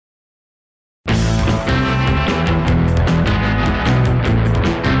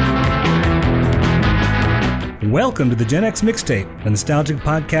Welcome to the Gen X Mixtape, a nostalgic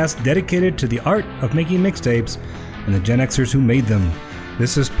podcast dedicated to the art of making mixtapes and the Gen Xers who made them.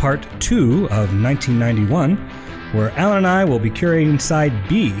 This is part 2 of 1991, where Alan and I will be curating side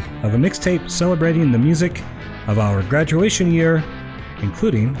B of a mixtape celebrating the music of our graduation year,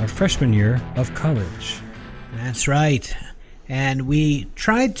 including our freshman year of college. That's right. And we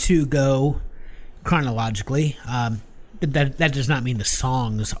tried to go chronologically. But that does not mean the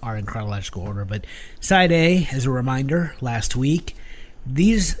songs are in chronological order. But side A, as a reminder, last week,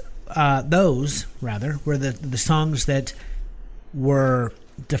 those were the songs that were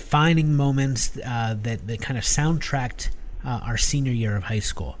defining moments that kind of soundtracked our senior year of high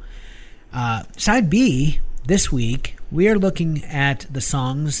school. Side B, this week, we are looking at the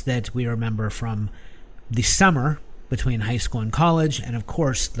songs that we remember from the summer between high school and college, and of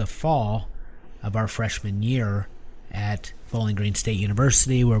course the fall of our freshman year at Bowling Green State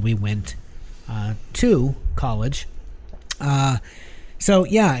University, where we went to college. We've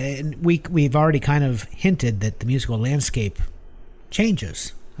already kind of hinted that the musical landscape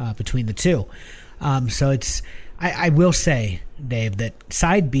changes between the two. I will say, Dave, that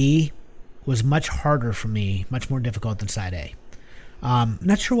side B was much harder for me, much more difficult than side A.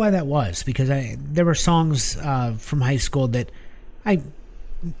 Not sure why that was, because there were songs from high school that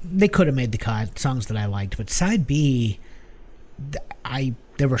they could have made the cut, songs that I liked, but side B,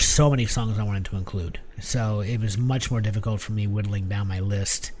 there were so many songs I wanted to include. So it was much more difficult for me whittling down my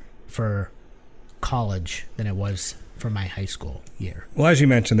list for college than it was for my high school year. Well, as you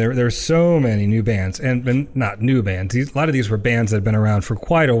mentioned, there were so many new bands, and not new bands. A lot of these were bands that have been around for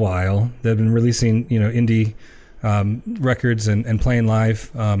quite a while. They've been releasing, indie records and playing live,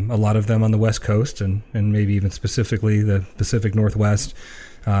 a lot of them on the West Coast and maybe even specifically the Pacific Northwest,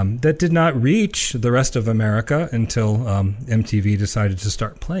 that did not reach the rest of America until MTV decided to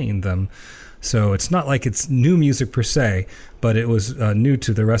start playing them. So it's not like it's new music per se, but it was new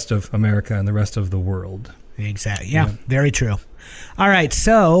to the rest of America and the rest of the world. Exactly. Yeah, very true. All right,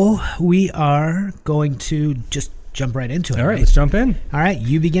 so we are going to just jump right into it. All right, let's jump in. All right,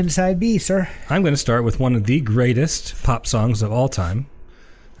 you begin side B, sir. I'm going to start with one of the greatest pop songs of all time.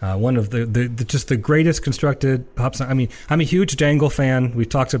 One of the greatest constructed pop song. I mean, I'm a huge Jangle fan. We've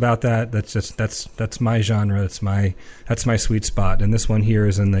talked about that. That's my genre. That's my sweet spot. And this one here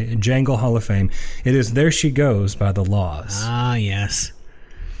is in the Jangle Hall of Fame. It is "There She Goes" by The Laws. Ah, yes.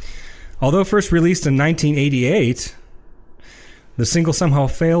 Although first released in 1988, the single somehow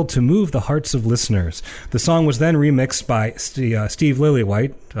failed to move the hearts of listeners. The song was then remixed by Steve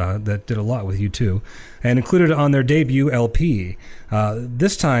Lillywhite, that did a lot with U2, and included on their debut LP.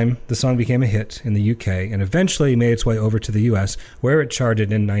 This time, the song became a hit in the UK and eventually made its way over to the US, where it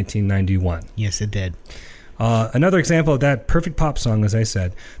charted in 1991. Yes, it did. Another example of that perfect pop song, as I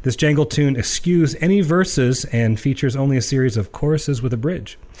said. This Jangle tune eschews any verses and features only a series of choruses with a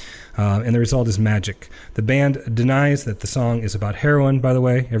bridge. And the result is magic. The band denies that the song is about heroin, by the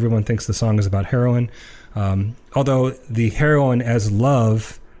way. Everyone thinks the song is about heroin. Although the heroin as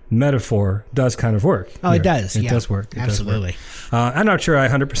love metaphor does kind of work. Oh, it does. It does work. Absolutely. I'm not sure I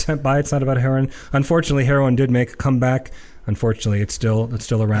 100% buy it's not about heroin. Unfortunately, heroin did make a comeback. Unfortunately, it's still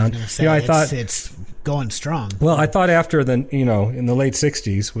around. I thought it's going strong. Well, I thought after in the late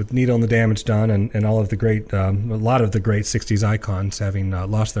 '60s, with Needle and the Damage Done, and all of the great, a lot of the great '60s icons having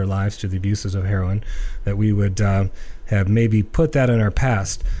lost their lives to the abuses of heroin, that we would have maybe put that in our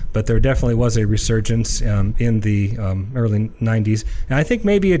past. But there definitely was a resurgence in the early '90s, and I think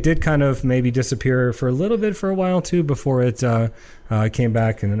maybe it did kind of maybe disappear for a little bit for a while too before it came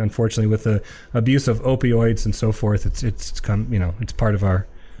back. And unfortunately, with the abuse of opioids and so forth, it's come, it's part of our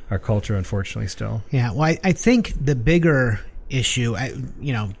culture, unfortunately, still. Yeah, well, I think the bigger issue,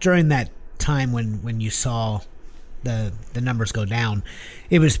 during that time when you saw the numbers go down,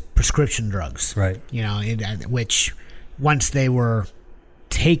 it was prescription drugs. Right. Which once they were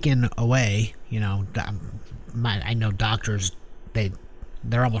taken away, I know doctors,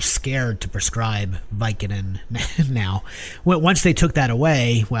 they're almost scared to prescribe Vicodin now. Once they took that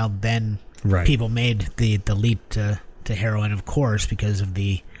away, well, then people made the leap to heroin, of course, because of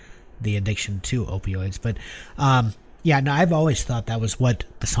the addiction to opioids. But I've always thought that was what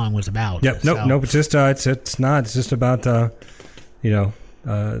the song was about. Yep. Nope. It's just it's not. It's just about the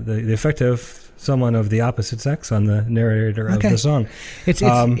effect of someone of the opposite sex on the narrator of the song.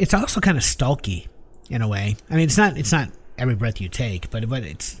 It's also kind of stalky in a way. I mean, it's not Every Breath You Take, but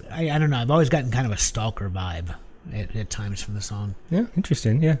it's I don't know. I've always gotten kind of a stalker vibe at times from the song. Yeah,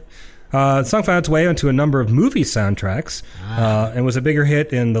 interesting. Yeah. The song found its way into a number of movie soundtracks and was a bigger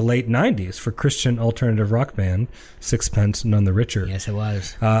hit in the late 90s for Christian alternative rock band Sixpence None the Richer. Yes, it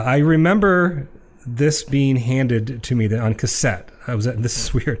was. I remember this being handed to me on cassette. This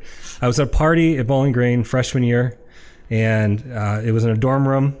is weird. I was at a party at Bowling Green freshman year, and it was in a dorm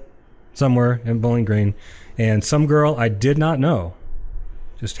room somewhere in Bowling Green, and some girl I did not know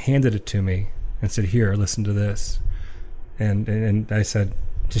just handed it to me and said, "Here, listen to this." And I said,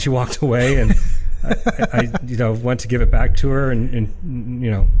 she walked away, and I went to give it back to her, and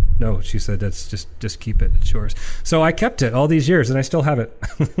no, she said, "That's just keep it. It's yours." So I kept it all these years, and I still have it.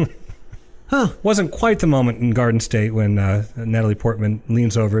 Wasn't quite the moment in Garden State when Natalie Portman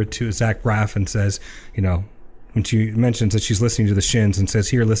leans over to Zach Braff and says, when she mentions that she's listening to the Shins and says,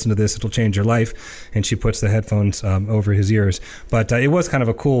 "Here, listen to this, it'll change your life," and she puts the headphones over his ears. But it was kind of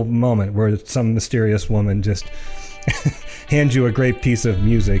a cool moment where some mysterious woman just hands you a great piece of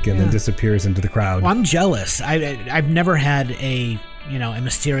music and then disappears into the crowd. Well, I'm jealous. I've never had a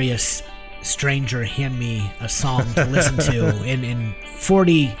mysterious stranger hand me a song to listen to. In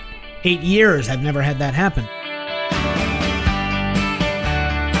 48 years, I've never had that happen.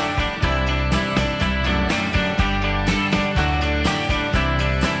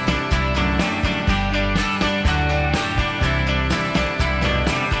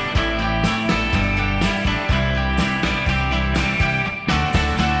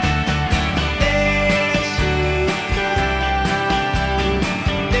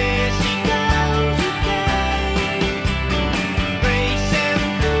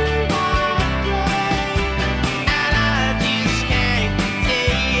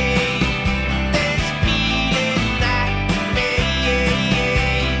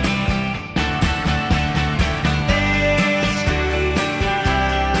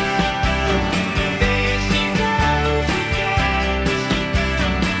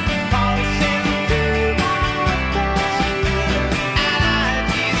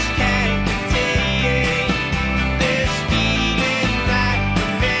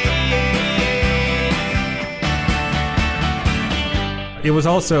 It was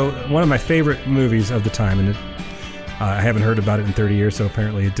also one of my favorite movies of the time, and I haven't heard about it in 30 years, so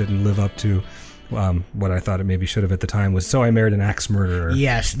apparently it didn't live up to what I thought it maybe should have at the time, was So I Married an Axe Murderer.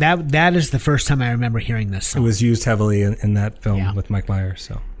 Yes, that is the first time I remember hearing this song. It was used heavily in that film with Mike Myers.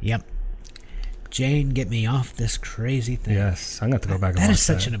 So. Yep. Jane, get me off this crazy thing. Yes, I'm going to have to go back and watch that. That is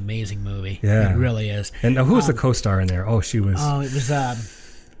such an amazing movie. Yeah. It really is. And who was the co-star in there? Oh, she was... Oh, it was...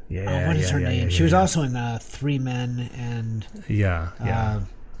 what is her name? She was also in Three Men and... Yeah.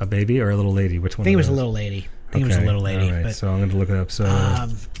 A baby or a little lady? Which one? I think it was a little lady. All right, but, so I'm going to look it up. So,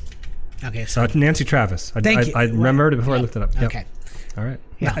 okay. So Nancy Travis. I remembered it before I looked it up. Yep. Okay. All right.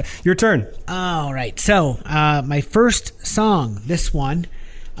 Yeah. Your turn. All right. So my first song, this one,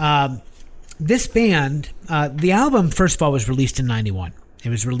 this band, the album, first of all, was released in 91. It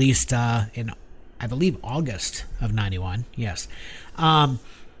was released in, I believe, August of 91. Yes.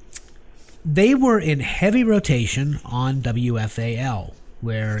 They were in heavy rotation on WFAL,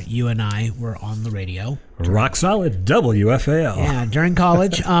 where you and I were on the radio. Rock solid WFAL. Yeah, during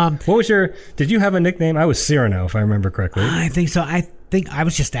college. What was did you have a nickname? I was Cyrano, if I remember correctly. I think so. I think I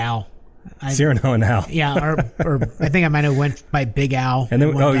was just Al. Cyrano and Al. Yeah, or I think I might have went by Big Al. And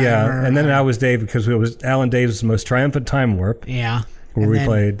then, and then I was Dave, because it was Al and Dave's Most Triumphant Time Warp. Yeah. Where we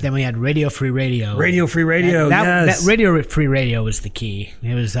played. Then we had Radio Free Radio. Radio Free Radio, yes. That Radio Free Radio was the key.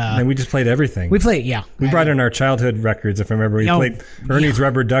 It was. And we just played everything. We played, yeah. We brought in our childhood records, if I remember. We played Ernie's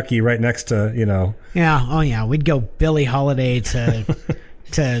Rubber Ducky right next to, Yeah, oh yeah. We'd go Billie Holiday to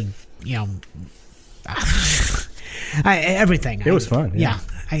everything. It was fun. Yeah.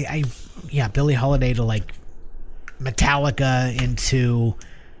 Billie Holiday to like Metallica into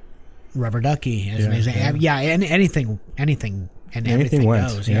Rubber Ducky. And anything and everything went.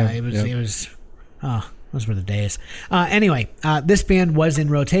 Goes. It was. Those were the days. Anyway, this band was in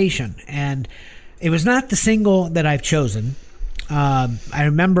rotation, and it was not the single that I've chosen. I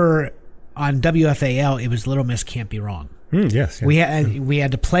remember on WFAL, it was Little Miss Can't Be Wrong. Yes. We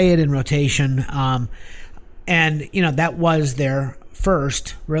had to play it in rotation, and that was their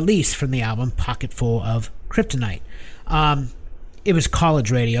first release from the album, Pocketful of Kryptonite. It was college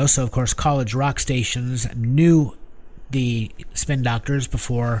radio, so of course college rock stations knew the Spin Doctors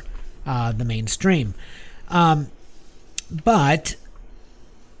before the mainstream. But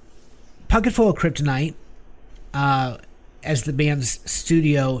Pocketful of Kryptonite, as the band's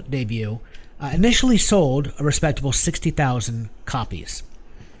studio debut, initially sold a respectable 60,000 copies.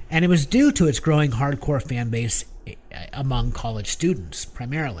 And it was due to its growing hardcore fan base among college students,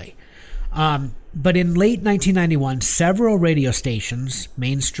 primarily. But in late 1991, several radio stations,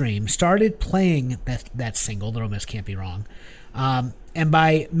 mainstream, started playing that single, Little Miss Can't Be Wrong. And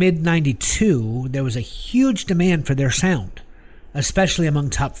by mid-92, there was a huge demand for their sound. especially among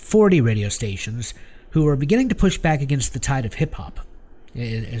top 40 radio stations who were beginning to push back against the tide of hip-hop,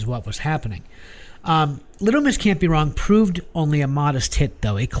 is what was happening. Little Miss Can't Be Wrong proved only a modest hit,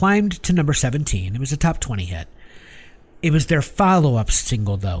 though. It climbed to number 17. It was a top 20 hit. It was their follow-up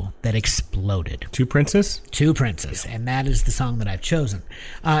single, though, that exploded. Two Princes? Two Princes, and that is the song that I've chosen.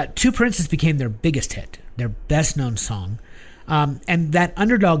 Two Princes became their biggest hit, their best-known song. And that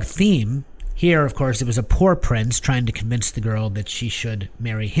underdog theme, here, of course, it was a poor prince trying to convince the girl that she should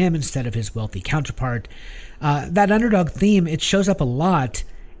marry him instead of his wealthy counterpart. That underdog theme, it shows up a lot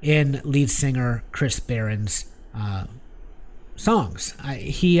in lead singer Chris Barron's songs.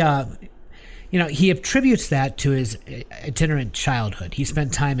 He attributes that to his itinerant childhood. He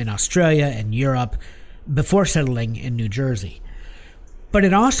spent time in Australia and Europe before settling in New Jersey. But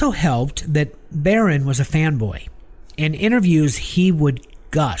it also helped that Barron was a fanboy. In interviews, he would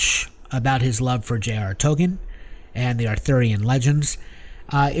gush about his love for J.R.R. Tolkien and the Arthurian legends.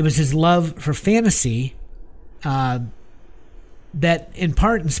 It was his love for fantasy that in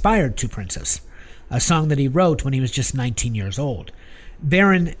part inspired Two Princes, a song that he wrote when he was just 19 years old.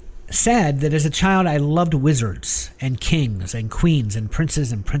 Barron said that as a child, I loved wizards and kings and queens and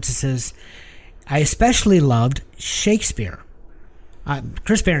princes and princesses. I especially loved Shakespeare.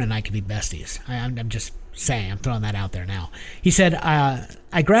 Chris Barron and I could be besties. I'm just saying, I'm throwing that out there now. He said,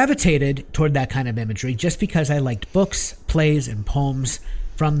 I gravitated toward that kind of imagery just because I liked books, plays, and poems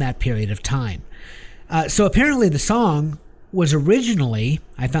from that period of time. So apparently the song was originally,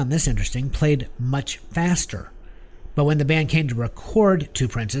 I found this interesting, played much faster. But when the band came to record Two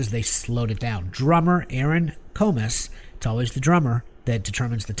Princes, they slowed it down. Drummer Aaron Comas, it's always the drummer that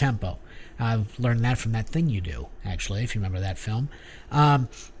determines the tempo. I've learned that from That Thing You Do, actually, if you remember that film.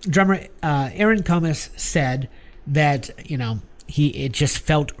 Drummer Aaron Comas said that, it just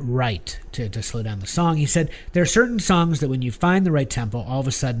felt right to slow down the song. He said, there are certain songs that when you find the right tempo, all of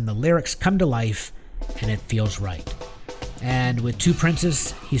a sudden the lyrics come to life and it feels right. And with Two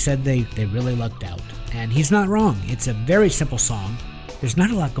Princes, he said they really lucked out. And he's not wrong. It's a very simple song. There's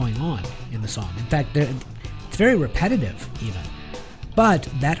not a lot going on in the song. In fact, it's very repetitive, even. But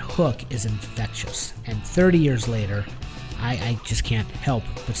that hook is infectious. And 30 years later, I just can't help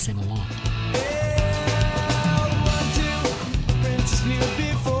but sing along. Princess knew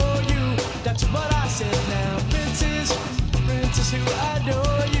before you. That's what I said now. Princess who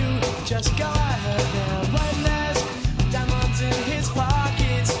adore you. Just go ahead now. Right now, diamonds in his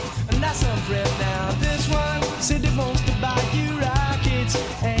pockets. And that's some bread now. This one said he wants to buy you rockets.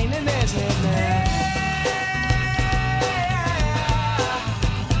 Ain't in his head now.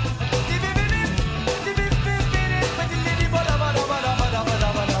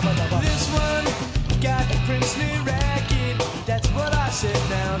 This one got a princely racket. That's what I said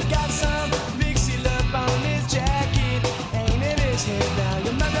now. Got some big seal up on his jacket. Ain't in his head now.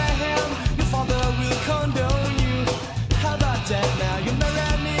 You marry him, your father will condone you. How about that now? You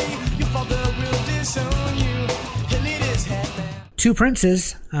marry me, your father will disown you. He'll eat his head now. Two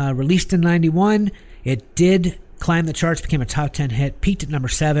Princes, released in 91. It did climb the charts, became a top 10 hit, peaked at number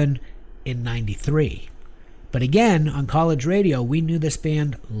 7 in 93. But again, on college radio, we knew this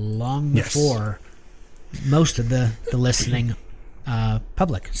band long before most of the listening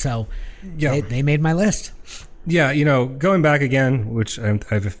public. So they made my list. Yeah, going back again, which I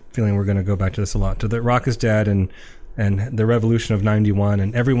have a feeling we're going to go back to this a lot, to the Rock is Dead and the revolution of 91,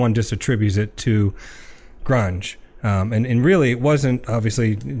 and everyone just attributes it to grunge. And really, it wasn't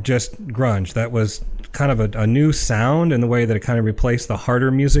obviously just grunge. That was kind of a new sound in the way that it kind of replaced the harder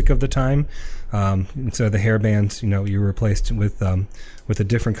music of the time. So the hair bands, you replaced with a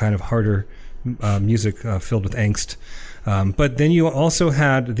different kind of harder music filled with angst. But then you also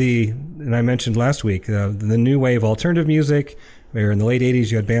had and I mentioned last week, the new wave alternative music, where in the late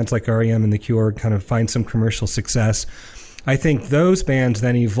 80s you had bands like R.E.M. and The Cure kind of find some commercial success. I think those bands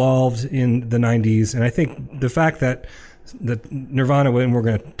then evolved in the 90s, and I think the fact that Nirvana, and we're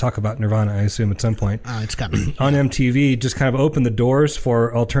going to talk about Nirvana, I assume, at some point, it's coming. on MTV, just kind of opened the doors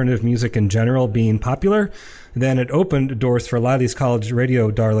for alternative music in general being popular. Then it opened doors for a lot of these college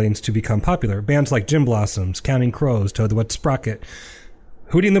radio darlings to become popular. Bands like Gin Blossoms, Counting Crows, Toad the Wet Sprocket,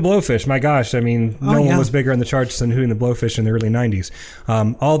 Hootie and the Blowfish. My gosh, I mean, no one was bigger in the charts than Hootie and the Blowfish in the early 90s.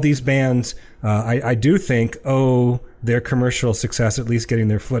 All these bands, I do think, owe their commercial success, at least getting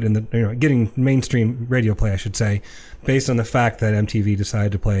their foot in getting mainstream radio play, I should say, based on the fact that MTV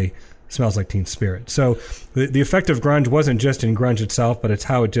decided to play Smells Like Teen Spirit. So the effect of grunge wasn't just in grunge itself, but it's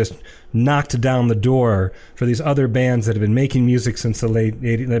how it just knocked down the door for these other bands that have been making music since the late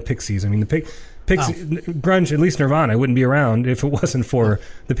 80s, the Pixies. I mean, the grunge, at least Nirvana, wouldn't be around if it wasn't for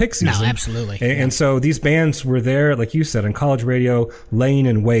the Pixies. No, absolutely. And so these bands were there, like you said, on college radio, laying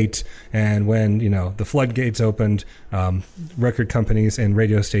in wait. And when the floodgates opened, record companies and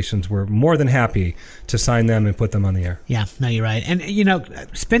radio stations were more than happy to sign them and put them on the air. Yeah, no, you're right. And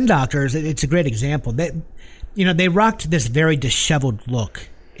Spin Doctors, it's a great example. They rocked this very disheveled look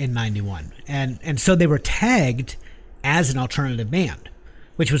in '91, and so they were tagged as an alternative band,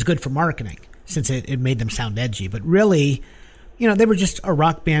 which was good for marketing since it made them sound edgy. But really, they were just a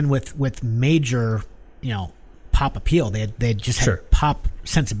rock band with major, pop appeal. They just had pop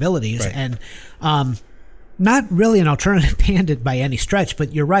sensibilities, right. And not really an alternative band by any stretch.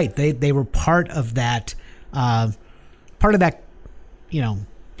 But you're right; they were part of that,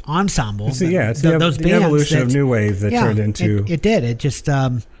 ensemble. It's the evolution of new wave that turned into. It did. It just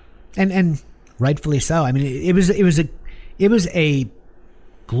and rightfully so. I mean, it was a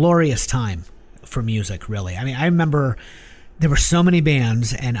glorious time for music. Really. I mean, I remember there were so many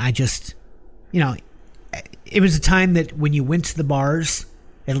bands, and I just, it was a time that when you went to the bars,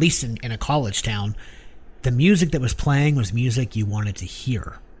 at least in a college town, the music that was playing was music you wanted to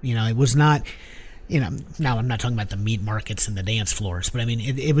hear. It was not. Now I'm not talking about the meat markets and the dance floors, but I mean,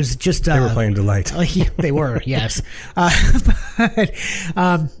 it was just... they were playing Delight. They were, yes. But,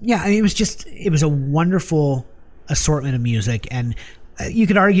 it was a wonderful assortment of music, and you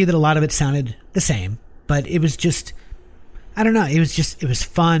could argue that a lot of it sounded the same, but it was just, I don't know, it was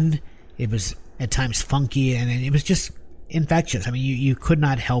fun, it was at times funky, and it was just infectious. I mean, you could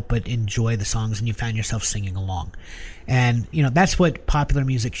not help but enjoy the songs, and you found yourself singing along. And, that's what popular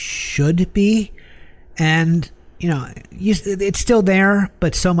music should be. And, it's still there,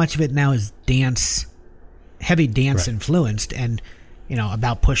 but so much of it now is heavy dance influenced, and,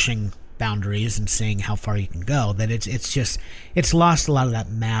 about pushing boundaries and seeing how far you can go, that it's lost a lot of that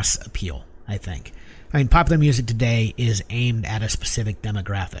mass appeal, I think. I mean, popular music today is aimed at a specific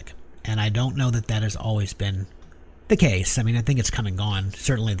demographic, and I don't know that has always been the case. I mean, I think it's come and gone.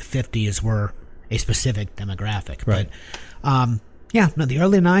 Certainly the 50s were a specific demographic. Right. But, the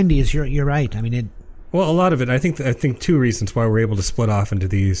early 90s, you're right. I mean, well, a lot of it, I think two reasons why we're able to split off into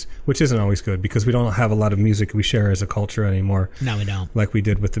these, which isn't always good, because we don't have a lot of music we share as a culture anymore. No, we don't. Like we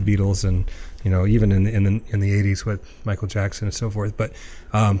did with the Beatles, and even in the 80s with Michael Jackson and so forth. But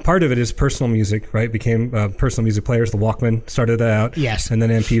part of it is personal music, right? Became personal music players. The Walkman started that out. Yes. And then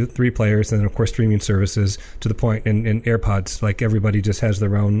MP3 players, and then of course streaming services, to the point in AirPods. Like everybody just has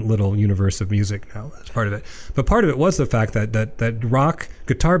their own little universe of music now. That's part of it. But part of it was the fact that rock,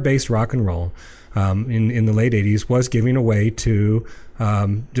 guitar-based rock and roll, in the late 80s was giving away to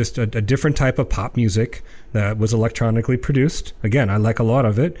just a different type of pop music that was electronically produced. Again, I like a lot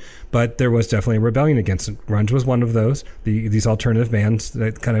of it, but there was definitely a rebellion against it. Grunge was one of those. These alternative bands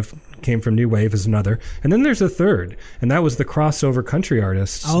that kind of came from new wave is another. And then there's a third, and that was the crossover country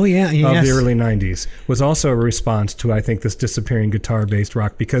artists of the early 90s. Was also a response to, I think, this disappearing guitar-based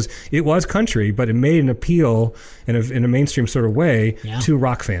rock, because it was country, but it made an appeal in a mainstream sort of way to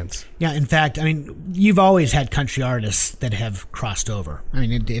rock fans. Yeah, in fact, I mean, you've always had country artists that have crossed over. I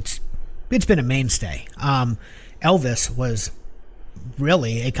mean, it's been a mainstay. Elvis was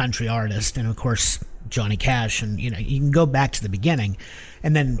really a country artist, and of course Johnny Cash, and you can go back to the beginning,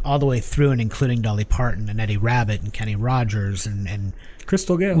 and then all the way through, and including Dolly Parton and Eddie Rabbitt and Kenny Rogers and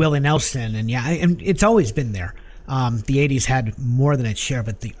Crystal Gayle, Willie Nelson, and it's always been there. The 80s had more than its share,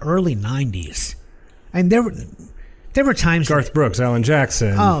 but the early 90s, I mean, there were times Garth Brooks, Alan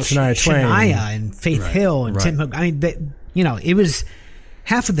Jackson, Shania Twain, and Faith Hill, and Tim Hook. I mean, it was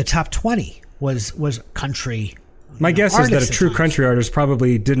half of the top 20 was country. My guess is that a true country artist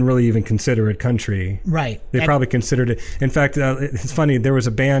probably didn't really even consider it country. Right. They probably considered it. In fact, it's funny, there was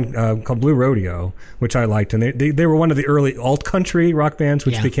a band called Blue Rodeo, which I liked, and they were one of the early alt-country rock bands,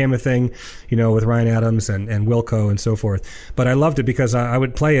 which became a thing, with Ryan Adams and Wilco and so forth. But I loved it because I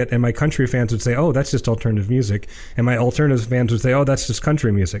would play it, and my country fans would say, oh, that's just alternative music. And my alternative fans would say, oh, that's just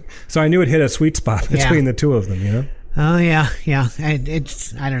country music. So I knew it hit a sweet spot between the two of them, Oh, yeah. I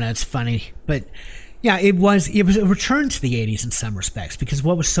don't know, it's funny. But... yeah, it was a return to the 80s in some respects, because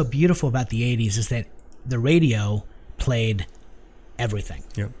what was so beautiful about the 80s is that the radio played everything.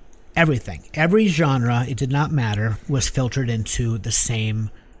 Yep. Everything. Every genre, it did not matter, was filtered into the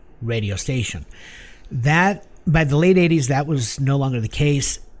same radio station. That, by the late 80s, that was no longer the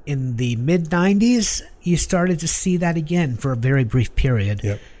case. In the mid-90s, you started to see that again for a very brief period.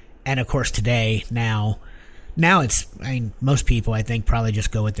 Yep. And, of course, today, now it's, I mean, most people, I think, probably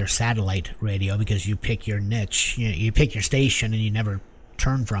just go with their satellite radio, because you pick your niche, you pick your station, and you never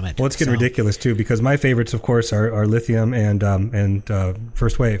turn from it. Well, it's getting ridiculous, too, because my favorites, of course, are Lithium and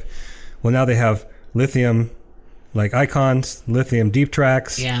First Wave, Well, now they have lithium like icons, lithium deep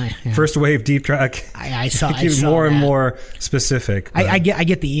tracks, first wave deep track. I saw more that. and more specific. I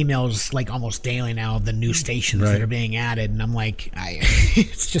get the emails like almost daily now of the new stations that are being added, and I'm like,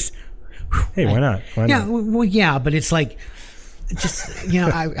 it's just, hey, why not? Well, yeah, but it's like, just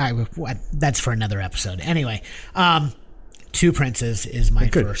that's for another episode. Anyway, Two Princes is my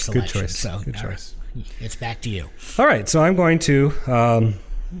first selection. Good choice. It's back to you. All right, so I'm going to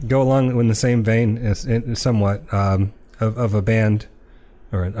go along in the same vein as somewhat of a band,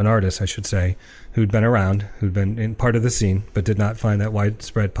 or an artist, I should say, who'd been around, who'd been in part of the scene, but did not find that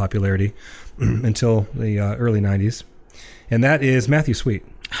widespread popularity until the early 90s. And that is Matthew Sweet.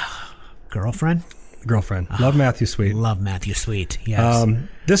 Girlfriend. Love Matthew Sweet. Love Matthew Sweet, yes.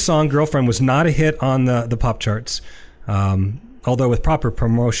 This song, Girlfriend, was not a hit on the pop charts. Although with proper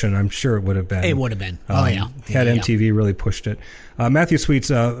promotion, I'm sure it would have been. It would have been. Had MTV really pushed it. Matthew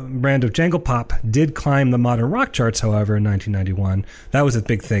Sweet's brand of jangle pop did climb the modern rock charts, however, in 1991. That was a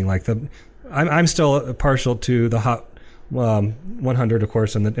big thing. Like I'm still partial to the Hot 100, of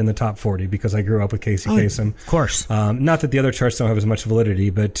course, in the top 40 because I grew up with Casey Kasem. Of course. Not that the other charts don't have as much validity,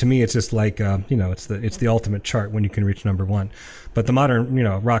 but to me, it's just like it's the ultimate chart when you can reach number one. But the modern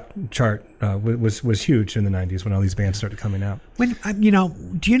rock chart was huge in the 90s when all these bands started coming out. When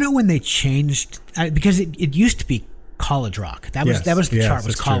do you know when they changed? Because it used to be college rock. That was the chart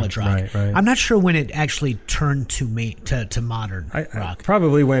was college rock. Right. I'm not sure when it actually turned to modern rock.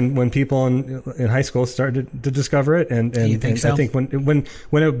 Probably when people in high school started to discover it, and you think so? I think when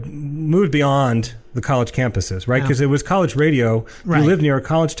it moved beyond the college campuses, right? Because it was college radio. Right. You lived near a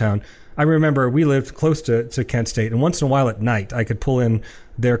college town. I remember we lived close to Kent State, and once in a while at night I could pull in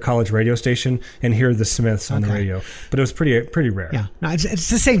their college radio station and hear the Smiths on the radio. But it was pretty rare. Yeah, no, it's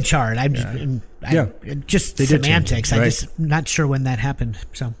the same chart. Just semantics. Right. I'm just not sure when that happened.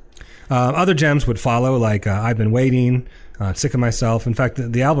 So other gems would follow, like I've Been Waiting, Sick of Myself. In fact,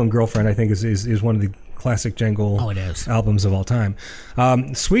 the album Girlfriend, I think, is one of the classic jangle albums of all time.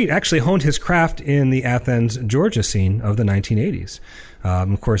 Sweet actually honed his craft in the Athens, Georgia scene of the 1980s.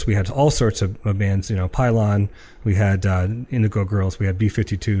 Of course, we had all sorts of bands, Pylon, we had Indigo Girls, we had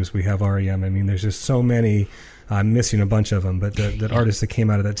B-52s, we have REM. I mean, there's just so many. I'm missing a bunch of them, but that artists that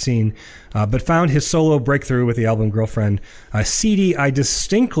came out of that scene. But found his solo breakthrough with the album Girlfriend, a CD I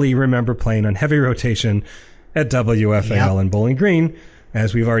distinctly remember playing on heavy rotation at WFAL in Bowling Green.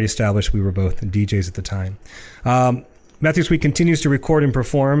 As we've already established, we were both DJs at the time. Matthew Sweet continues to record and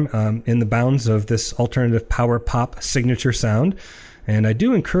perform in the bounds of this alternative power pop signature sound. And I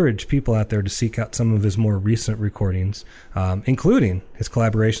do encourage people out there to seek out some of his more recent recordings, including his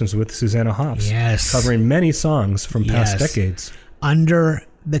collaborations with Susanna Hoffs, covering many songs from past decades. Under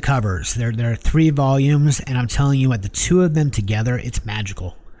the Covers. There are 3 volumes, and I'm telling you what, the 2 of them together, it's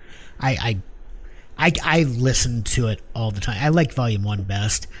magical. I listen to it all the time. I like Volume 1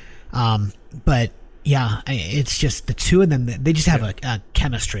 best, but yeah, it's just the 2 of them. They just have a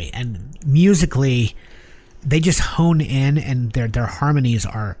chemistry, and musically, they just hone in, and their harmonies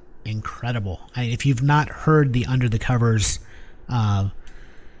are incredible. If you've not heard the Under the Covers,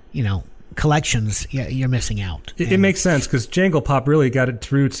 collections, you're missing out. It makes sense because jangle pop really got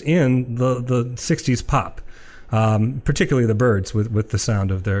its roots in the 60s pop. Particularly the Byrds with the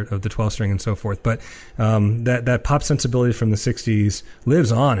sound of the 12-string and so forth. But that pop sensibility from the 60s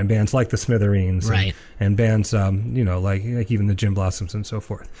lives on in bands like the Smithereens and bands, like even the Gin Blossoms and so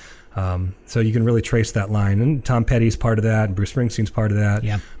forth. So you can really trace that line. And Tom Petty's part of that, and Bruce Springsteen's part of that.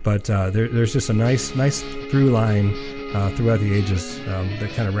 Yeah. But there's just a nice through line throughout the ages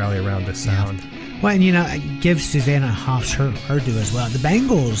that kind of rally around this sound. Well, and give Susanna Hoffs her due as well. The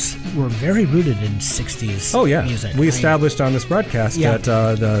Bangles were very rooted in 60s music. We established on this broadcast that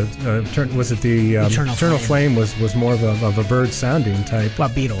the Eternal Flame was more of a Bird sounding type. Well,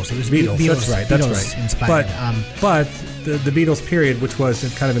 Beatles. It was Beatles. That's right. Inspired. But the Beatles period, which was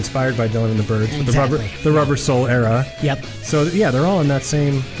kind of inspired by Dylan and the Byrds, with the Rubber Soul era. Yep. So they're all in that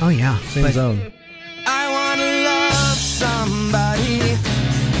same zone. I wanna love somebody.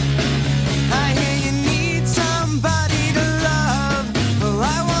 I hear you need somebody to love. Oh,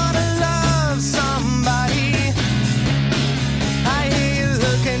 I wanna love somebody. I hear you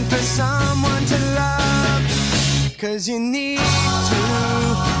looking for someone to love. 'Cause you need to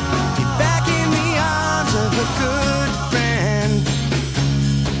get back in the arms of a good friend.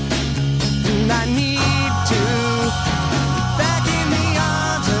 And I need to get back in the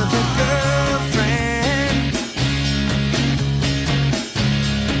arms of a girlfriend.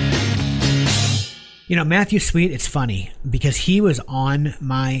 Matthew Sweet, it's funny because he was on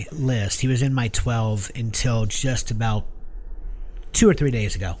my list. He was in my 12 until just about 2 or 3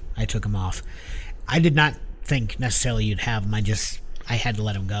 days ago. I took them off. I did not think necessarily you'd have them. I had to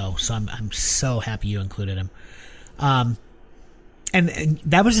let them go. So I'm so happy you included them. And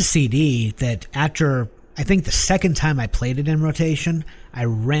that was a CD that after, I think the second time I played it in rotation, I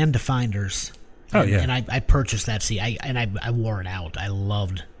ran to Finders. And I purchased that CD. I wore it out. I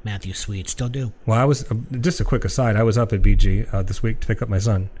loved Matthew Sweet. Still do. Well, I was, just a quick aside, I was up at BG this week to pick up my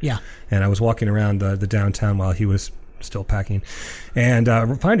son. Yeah. And I was walking around the downtown while he was still packing. And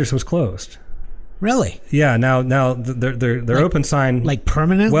Finders was closed. Really? Yeah. Now their open sign. Like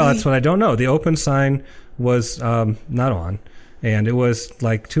permanently? Well, that's what I don't know. The open sign was not on. And it was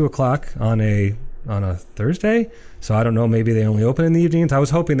like 2:00 on a Thursday. So I don't know. Maybe they only open in the evenings. I was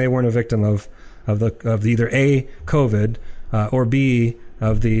hoping they weren't a victim of either A, COVID, or B,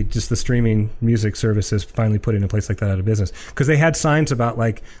 of the streaming music services finally putting a place like that out of business, because they had signs about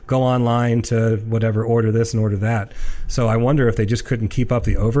like go online to whatever, order this and order that. So I wonder if they just couldn't keep up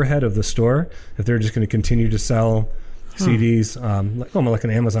the overhead of the store, if they're just going to continue to sell CDs, like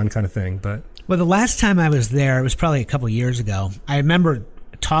an Amazon kind of thing. But well, the last time I was there, it was probably a couple years ago. I remember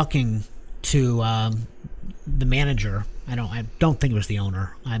talking to the manager. I don't think it was the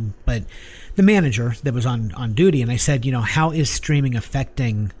owner, but the manager that was on duty, and I said, how is streaming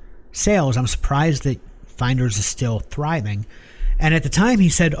affecting sales? I'm surprised that Finders is still thriving. And at the time, he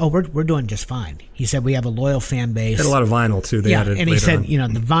said, "Oh, we're doing just fine." He said, "We have a loyal fan base." They had a lot of vinyl too. They added and he later said,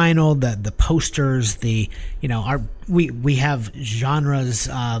 on. the vinyl, the posters, we have genres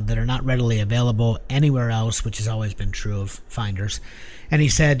that are not readily available anywhere else, which has always been true of Finders. And he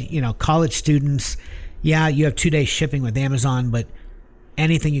said, college students, you have 2-day shipping with Amazon, but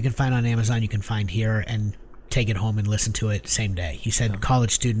anything you can find on Amazon, you can find here and take it home and listen to it same day. He said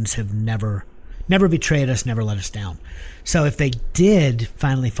college students have never betrayed us, never let us down. So if they did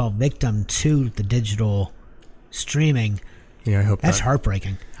finally fall victim to the digital streaming, I hope that's not.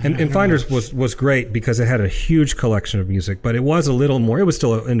 heartbreaking. And Finders was great because it had a huge collection of music, but it was a little more. It was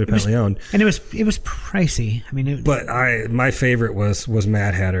still independently owned, and it was pricey. I mean, my favorite was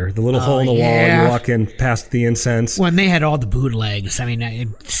Mad Hatter, the little hole in the wall. You walk in past the incense. Well, and they had all the bootlegs. I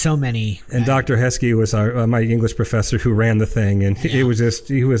mean, so many. And Dr. Heskey was my English professor who ran the thing, and it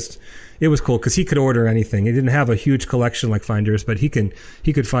was cool because he could order anything. He didn't have a huge collection like Finders, but he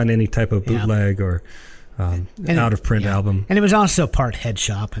could find any type of bootleg or out of print album. And it was also part head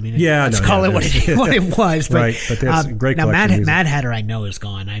shop. I mean, let's call it what it was. But, right, but that's a great now collection. Mad Hatter I know is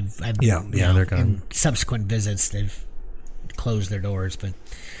gone. They're gone. In subsequent visits, they've closed their doors. But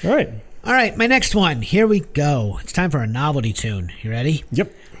all right, my next one. Here we go. It's time for a novelty tune. You ready?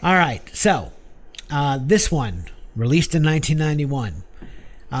 Yep. All right. So this one, released in 1991.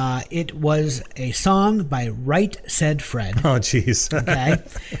 It was a song by Right Said Fred. Oh, jeez. Okay,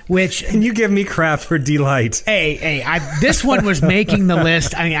 which and you give me crap for Delight. Hey! This one was making the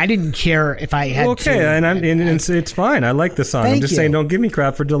list. I mean, I didn't care if I had to. Okay, and it's fine. I like the song. I'm just saying, don't give me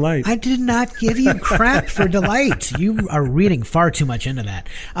crap for Delight. I did not give you crap for Delight. You are reading far too much into that.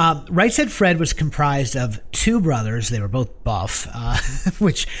 Right Said Fred was comprised of two brothers. They were both buff,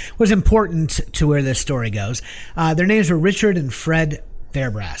 which was important to where this story goes. Their names were Richard and Fred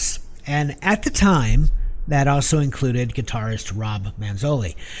Fairbrass. And at the time, that also included guitarist Rob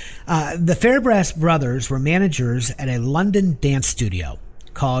Manzoli. The Fairbrass brothers were managers at a London dance studio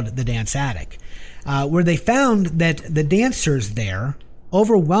called the Dance Attic, where they found that the dancers there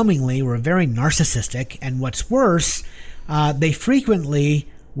overwhelmingly were very narcissistic, and what's worse, they frequently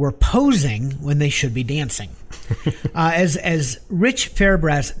were posing when they should be dancing. As Rich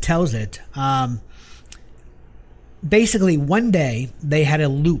Fairbrass tells it, basically, one day they had a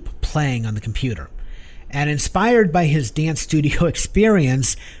loop playing on the computer. And inspired by his dance studio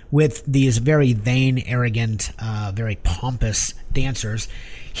experience with these very vain, arrogant, very pompous dancers,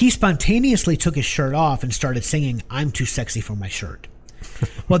 he spontaneously took his shirt off and started singing, "I'm Too Sexy for My Shirt."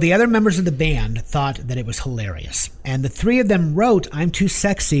 Well, the other members of the band thought that it was hilarious. And the three of them wrote "I'm Too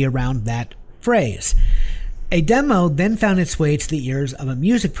Sexy" around that phrase. A demo then found its way to the ears of a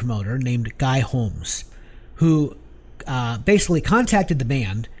music promoter named Guy Holmes, who basically contacted the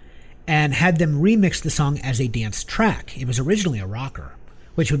band and had them remix the song as a dance track. It was originally a rocker,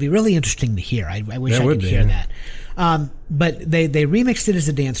 which would be really interesting to hear. I wish I could hear that. But they remixed it as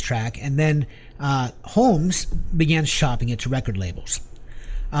a dance track, and then Holmes began shopping it to record labels.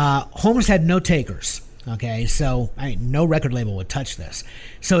 Holmes had no takers. Okay, so no record label would touch this.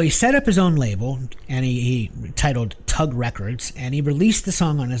 So he set up his own label, and he titled Tug Records, and he released the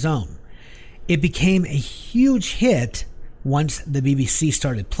song on his own. It became a huge hit once the BBC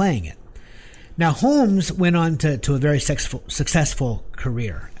started playing it. Now, Holmes went on to a very successful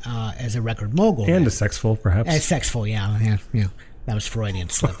career as a record mogul. And a sexful, perhaps. Sexful, yeah. That was Freudian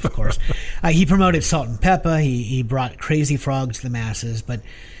slip, of course. He promoted Salt and Pepper. He brought Crazy Frog to the masses. But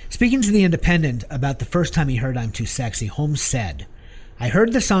speaking to The Independent about the first time he heard I'm Too Sexy, Holmes said, I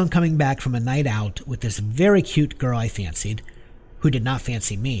heard the song coming back from a night out with this very cute girl I fancied, who did not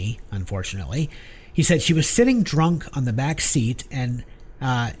fancy me, unfortunately. He said she was sitting drunk on the back seat, and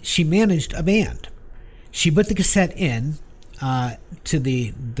she managed a band. She put the cassette in to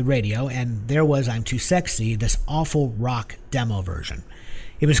the radio, and there was I'm Too Sexy, this awful rock demo version.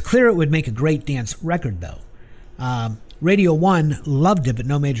 It was clear it would make a great dance record, though. Radio 1 loved it, but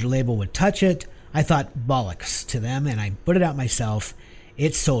no major label would touch it. I thought bollocks to them, and I put it out myself.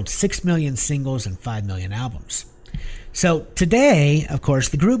 It sold 6 million singles and 5 million albums. So today, of course,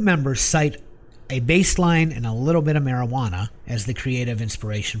 the group members cite a bass line and a little bit of marijuana as the creative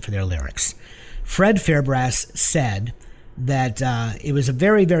inspiration for their lyrics. Fred Fairbrass said that it was a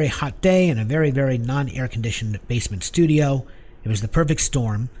very, very hot day in a very, very non-air-conditioned basement studio. It was the perfect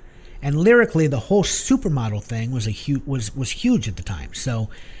storm. And lyrically, the whole supermodel thing was huge at the time. So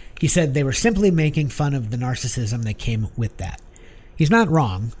he said they were simply making fun of the narcissism that came with that. He's not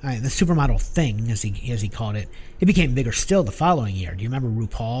wrong. The supermodel thing, as he called it, it became bigger still the following year. Do you remember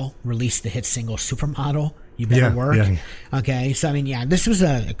RuPaul released the hit single Supermodel? You Better Work? Yeah. Okay, so I mean, yeah, this was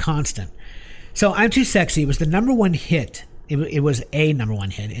a constant. So I'm Too Sexy was the number one hit. It was a number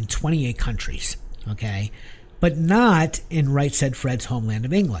one hit in 28 countries, okay? But not in Right Said Fred's homeland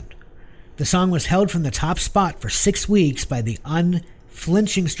of England. The song was held from the top spot for 6 weeks by the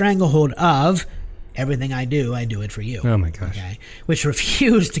unflinching stranglehold of Everything I Do It For You. Oh my gosh. Okay, which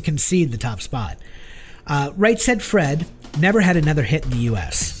refused to concede the top spot. Right Said Fred never had another hit in the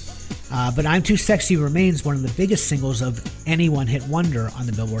U.S., but I'm Too Sexy remains one of the biggest singles of any one-hit wonder on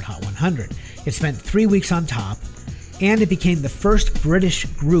the Billboard Hot 100. It spent 3 weeks on top, and it became the first British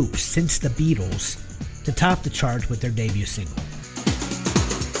group since the Beatles to top the chart with their debut single.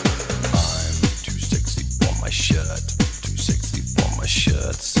 I'm too sexy for my shirt, too sexy for my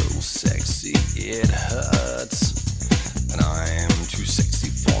shirt, so sexy it hurts. And I'm too sexy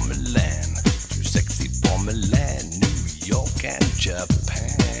for Milan, too sexy for Milan, New York and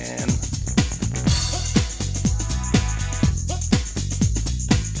Japan.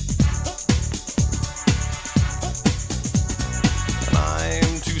 And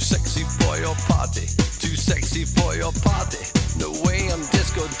I'm too sexy for your party, too sexy for your party. No way I'm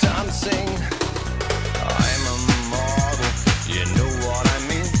disco dancing. I'm a model, you know what I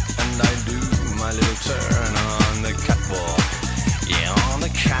mean. And I do my little turn on the catwalk. Yeah, on the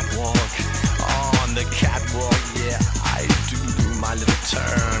catwalk, on the catwalk. Yeah, I do my little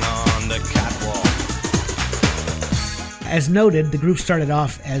turn on the catwalk. As noted, the group started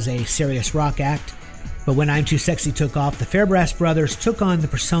off as a serious rock act, but when I'm Too Sexy took off, the Fairbrass brothers took on the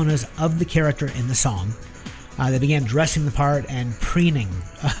personas of the character in the song. They began dressing the part and preening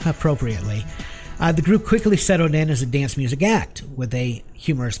appropriately. The group quickly settled in as a dance music act with a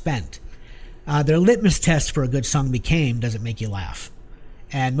humorous bent. Their litmus test for a good song became, does it make you laugh?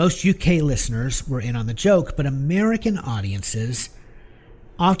 And most UK listeners were in on the joke, but American audiences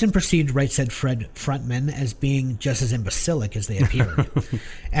often perceived Right Said Fred frontmen as being just as imbecilic as they appeared.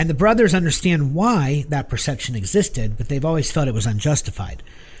 And the brothers understand why that perception existed, but they've always felt it was unjustified.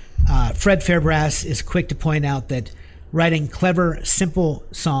 Fred Fairbrass is quick to point out that writing clever, simple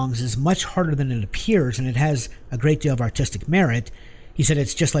songs is much harder than it appears, and it has a great deal of artistic merit. He said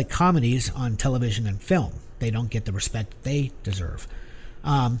it's just like comedies on television and film. They don't get the respect they deserve.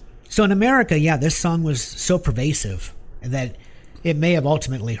 So in America, yeah, this song was so pervasive that it may have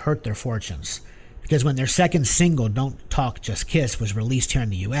ultimately hurt their fortunes. Because when their second single, Don't Talk, Just Kiss, was released here in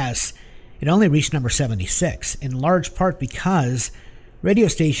the U.S., it only reached number 76, in large part because radio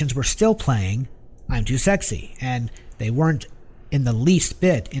stations were still playing I'm Too Sexy, and they weren't in the least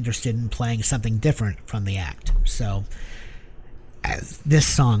bit interested in playing something different from the act. So this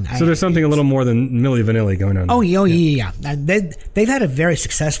song... So there's something a little more than Milli Vanilli going on. Oh, yeah. And they've had a very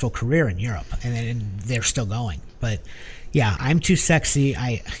successful career in Europe, and they're still going. But yeah, I'm Too Sexy.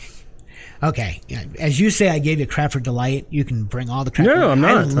 Okay, as you say, I gave you crap for delight. You can bring all the crap. No, I'm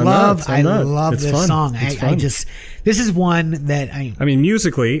not. I love it's this fun. song. This is one that I mean,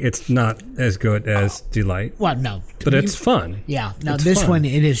 musically, it's not as good as Delight. Well, no, but it's fun. Yeah, no, it's this fun. one,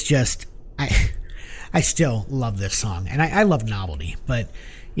 it is just I still love this song, and I love Novelty, but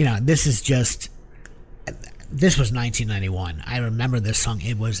this is just this was 1991. I remember this song;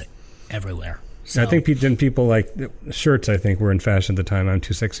 it was everywhere. So, I think people like shirts. I think were in fashion at the time. I'm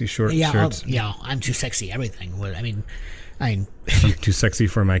Too Sexy shirts. I'm Too Sexy everything. I'm too sexy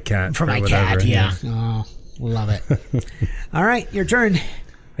for my cat. For my cat, yeah. Oh, love it. All right, your turn.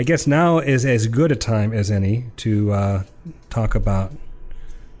 I guess now is as good a time as any to talk about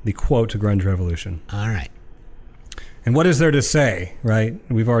the quote to grunge revolution. All right. And what is there to say, right?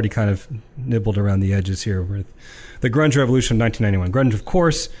 We've already kind of nibbled around the edges here with the grunge revolution of 1991. Grunge, of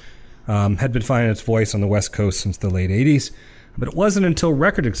course, had been finding its voice on the West Coast since the late 80s, but it wasn't until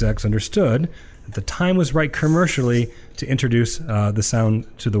record execs understood that the time was right commercially to introduce the sound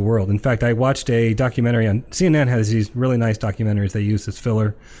to the world. In fact, I watched a documentary on CNN. Has these really nice documentaries they use as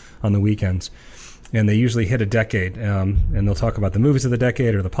filler on the weekends, and they usually hit a decade, and they'll talk about the movies of the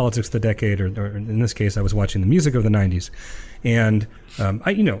decade or the politics of the decade, or in this case, I was watching the music of the 90s. And,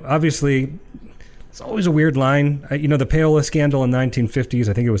 obviously, it's always a weird line. The payola scandal in the 1950s,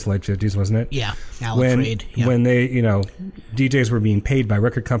 I think it was the late 50s, wasn't it? Yeah, Alan Freed. Yeah. When they, DJs were being paid by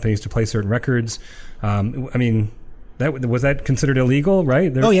record companies to play certain records. Was that considered illegal,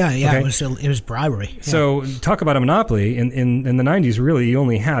 right? Yeah. Okay. It was bribery. Yeah. So talk about a monopoly. In the 90s, really, you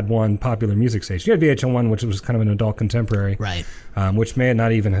only had one popular music station. You had VH1, which was kind of an adult contemporary. Right. Which may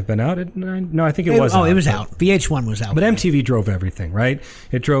not even have been out. No, I think it was out. It was out. VH1 was out. But MTV drove everything, right?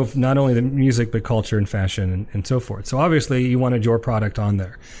 It drove not only the music, but culture and fashion and so forth. So obviously, you wanted your product on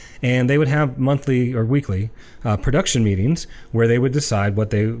there. And they would have monthly or weekly production meetings where they would decide what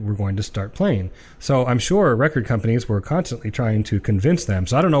they were going to start playing. So I'm sure record companies were constantly trying to convince them.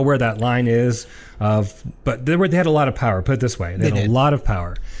 So I don't know where that line is, but they had a lot of power, put it this way. They had a lot of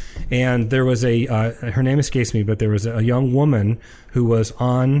power. And there was her name escapes me, but there was a young woman who was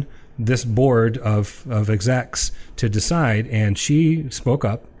on this board of execs to decide, and she spoke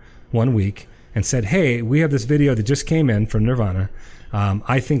up one week and said, hey, we have this video that just came in from Nirvana.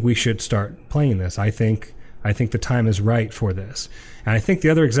 I think we should start playing this. I think the time is right for this. And I think the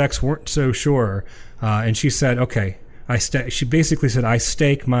other execs weren't so sure. And she said, okay, she basically said, I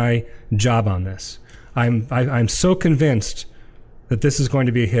stake my job on this. I'm so convinced that this is going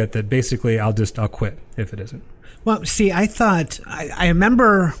to be a hit that basically I'll quit if it isn't. Well, see, I thought, I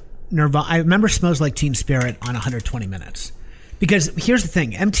remember Nirvana, I remember Smells Like Teen Spirit on 120 Minutes. Because here's the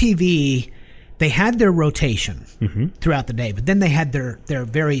thing, MTV, they had their rotation throughout the day, but then they had their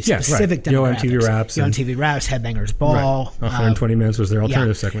very specific demographics. Yo MTV Raps, Headbangers Ball. Right. 120 Minutes was their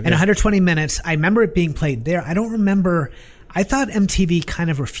alternative segment. And 120 Minutes, I remember it being played there. I don't remember, I thought MTV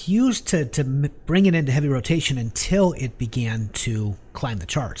kind of refused to bring it into heavy rotation until it began to climb the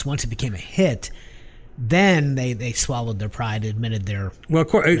charts. Once it became a hit, then they swallowed their pride, admitted their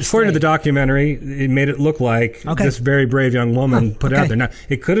according to the documentary, it made it look like this very brave young woman put it out there. Now,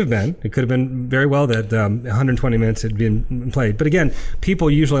 it could have been very well that 120 Minutes had been played. But again, people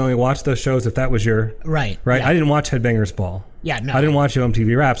usually only watch those shows if that was your... Right. Yeah. I didn't watch Headbangers Ball. Yeah, no. I didn't watch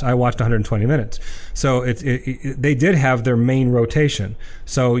MTV Raps. I watched 120 Minutes. So they did have their main rotation.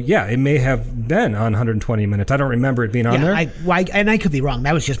 So yeah, it may have been on 120 Minutes. I don't remember it being on there. And I could be wrong.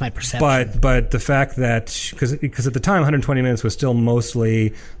 That was just my perception. But the fact that because at the time 120 Minutes was still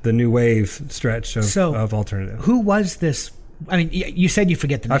mostly the new wave stretch of alternative. Who was this? I mean, you said you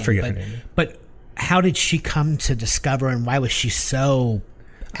forget the name. I forget the name. But how did she come to discover, and why was she so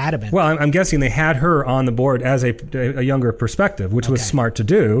adamant? Well, I'm guessing they had her on the board as a younger perspective, which was smart to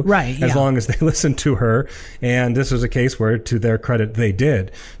do, right? As long as they listened to her. And this was a case where, to their credit, they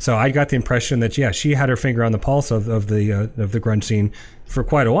did. So I got the impression that she had her finger on the pulse of the grunge scene for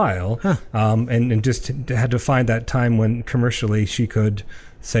quite a while, and just had to find that time when commercially she could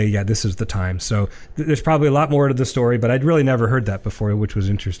say, yeah, this is the time. So there's probably a lot more to the story, but I'd really never heard that before, which was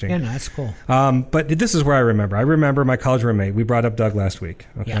interesting. Yeah, no, that's cool. But this is where I remember my college roommate. We brought up Doug last week,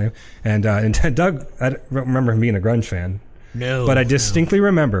 okay? Yeah. And Doug, I don't remember him being a grunge fan. No. But I distinctly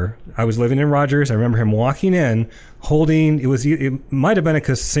remember, I was living in Rogers. I remember him walking in, holding, it might have been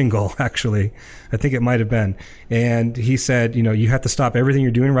a single, actually. I think it might have been. And he said, you have to stop everything you're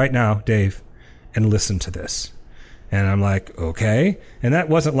doing right now, Dave, and listen to this. And I'm like, okay. And that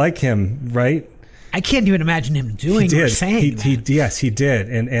wasn't like him, right? I can't even imagine him doing or saying that. Yes, he did.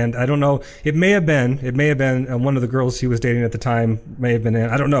 And I don't know. It may have been one of the girls he was dating at the time may have been in.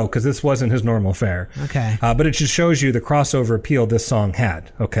 I don't know, because this wasn't his normal fare. Okay. But it just shows you the crossover appeal this song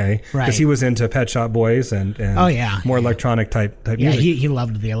had, okay? Right. Because he was into Pet Shop Boys and more electronic type music. Yeah, he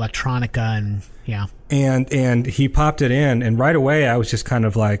loved the electronica and, yeah. And he popped it in, and right away I was just kind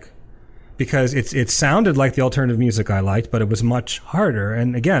of like, because it sounded like the alternative music I liked, but it was much harder.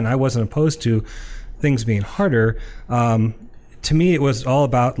 And again, I wasn't opposed to things being harder. To me, it was all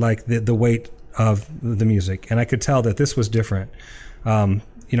about like the weight of the music, and I could tell that this was different.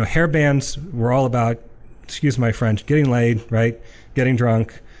 Hair bands were all about, excuse my French, getting laid, right? Getting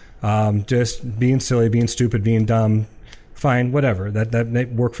drunk, just being silly, being stupid, being dumb, fine, whatever. That may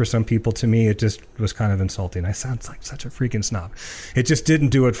work for some people. To me, it just was kind of insulting. I sound like such a freaking snob. It just didn't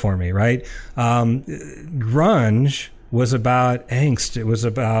do it for me, right? Grunge was about angst. It was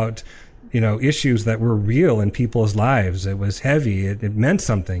about, issues that were real in people's lives. It was heavy. It meant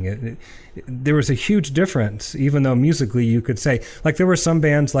something. There was a huge difference, even though musically you could say, like there were some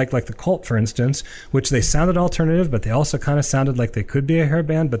bands like The Cult, for instance, which they sounded alternative, but they also kind of sounded like they could be a hair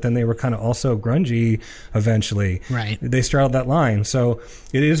band, but then they were kind of also grungy eventually. Right. They straddled that line. So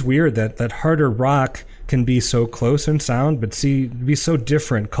it is weird that harder rock can be so close in sound, but be so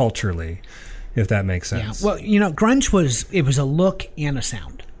different culturally, if that makes sense. Yeah. Well, grunge was a look and a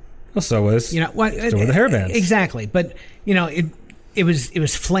sound. Well, so was so were the hair bands. Exactly. But it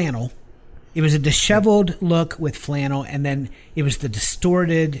was flannel. It was a disheveled look with flannel, and then it was the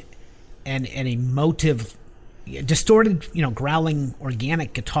distorted and emotive, distorted, growling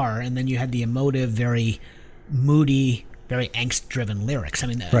organic guitar, and then you had the emotive, very moody, very angst-driven lyrics. I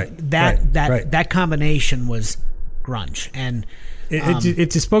mean, that combination was grunge, and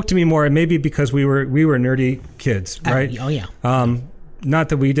it just spoke to me more. Maybe because we were nerdy kids, right? Oh yeah. Not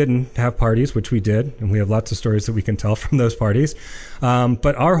that we didn't have parties, which we did, and we have lots of stories that we can tell from those parties.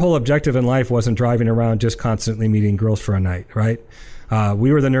 But our whole objective in life wasn't driving around just constantly meeting girls for a night, right?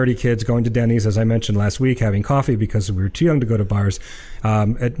 We were the nerdy kids going to Denny's, as I mentioned last week, having coffee because we were too young to go to bars.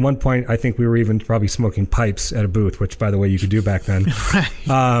 At one point, I think we were even probably smoking pipes at a booth, which, by the way, you could do back then.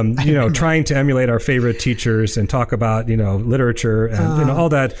 Right. Trying to emulate our favorite teachers and talk about, literature and, all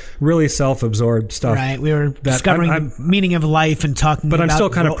that really self-absorbed stuff. Right. We were discovering the meaning of life and talking about I'm still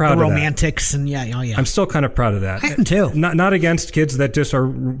kind of proud the of that. romantics. And yeah. I'm still kind of proud of that. I am too. Not against kids that just are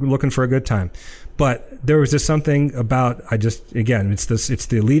looking for a good time. But there was just something about, it's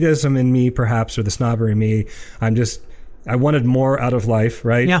the elitism in me, perhaps, or the snobbery in me. I wanted more out of life,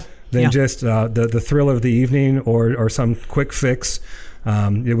 right? Yeah. Than just the thrill of the evening or some quick fix.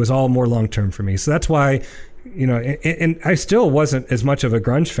 It was all more long-term for me. So that's why, and I still wasn't as much of a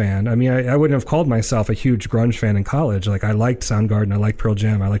grunge fan. I mean, I wouldn't have called myself a huge grunge fan in college. Like, I liked Soundgarden, I liked Pearl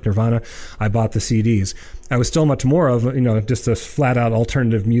Jam, I liked Nirvana. I bought the CDs. I was still much more of, just a flat-out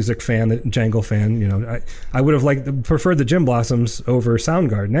alternative music fan, jangle fan. I would have preferred the Gym Blossoms over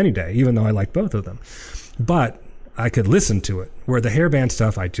Soundgarden any day, even though I liked both of them. But I could listen to it. Where the hair band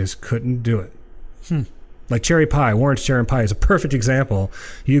stuff, I just couldn't do it. Like Cherry Pie, Warren's Cherry Pie is a perfect example.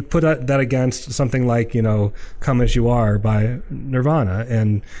 You put that against something like, Come As You Are by Nirvana,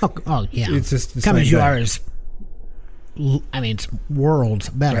 and oh yeah, it's just Come As You Are is, it's worlds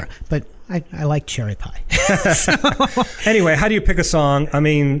better. Right. But I like Cherry Pie. Anyway, how do you pick a song? I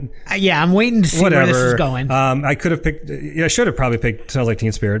mean, I'm waiting to see where this is going. I could have picked. I should have probably picked "Smells Like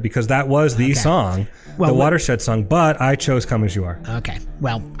Teen Spirit" because that was the song, the Watershed song. But I chose "Come As You Are." Okay.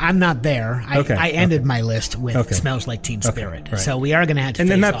 Well, I'm not there. I ended my list with "Smells Like Teen Spirit," right. So we are going to have to. And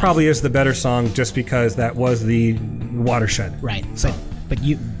then that off. probably is the better song, just because that was the Watershed. Right. So, but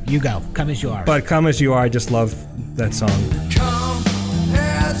you go. "Come As You Are." But "Come As You Are," I just love that song. Come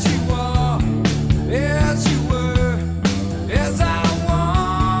as you are, as you were, as I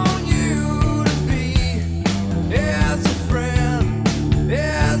want you to be, as a friend,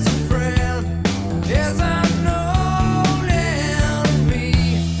 as I'm known and me.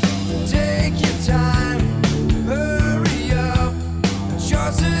 Take your time, hurry up,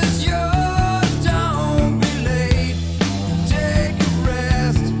 choice is yours, don't be late. Take a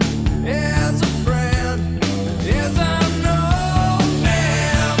rest, as a friend, as I'm known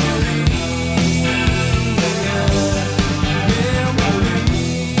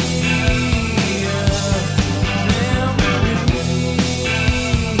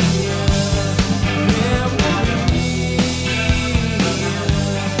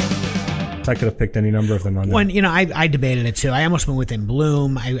I could have picked any number of them on there. When I debated it too. I almost went with "In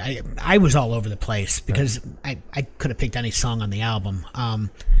Bloom." I was all over the place because I could have picked any song on the album.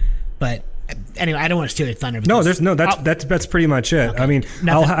 But anyway, I don't want to steal your thunder. That's pretty much it. Okay. I mean,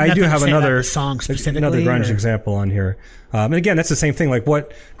 I do have another song specifically, another grunge example on here. And again, that's the same thing. Like,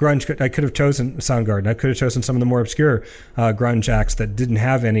 what grunge I could have chosen Soundgarden. I could have chosen some of the more obscure grunge acts that didn't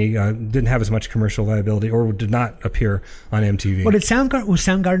have as much commercial viability or did not appear on MTV. Well, was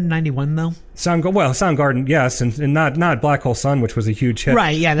Soundgarden 91 though? Soundgarden, yes, and not Black Hole Sun, which was a huge hit.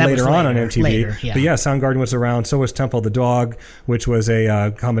 Right, yeah, that later was on MTV. Later, yeah. But yeah, Soundgarden was around. So was Temple of the Dog, which was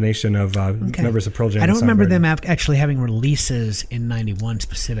a combination of members of Pearl Jam. I don't remember them actually having releases in 91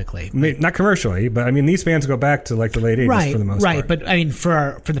 specifically. Not commercially, but I mean, these bands go back to like the late 80s for the most part. Right, but I mean,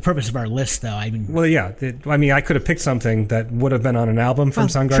 for the purpose of our list, though, I mean... Well, yeah. I could have picked something that would have been on an album from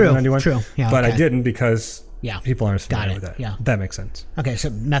Soundgarden in 91. True, yeah, but I didn't because people aren't familiar with that. Yeah. That makes sense. Okay, so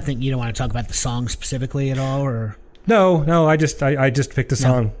nothing... You don't want to talk about the song specifically at all, or... No, I just picked a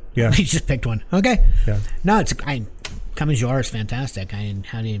song. Yeah. You just picked one. Okay. Yeah. No, Come As You Are is fantastic.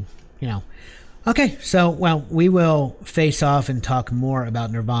 How do you know? Okay, so, well, we will face off and talk more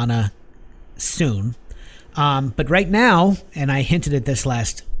about Nirvana soon. But right now, and I hinted at this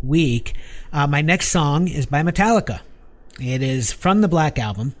last week, my next song is by Metallica. It is from the Black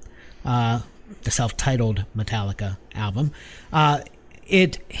Album, the self-titled Metallica album.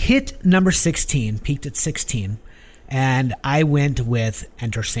 It hit number 16, peaked at 16, and I went with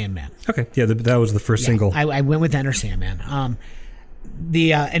Enter Sandman. Okay, yeah, that was the first single. I went with Enter Sandman.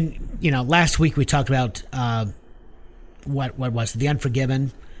 Last week we talked about what was it? The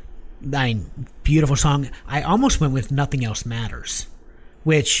Unforgiven. Beautiful song. I almost went with Nothing Else Matters,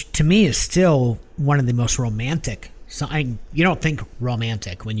 which to me is still one of the most romantic. So you don't think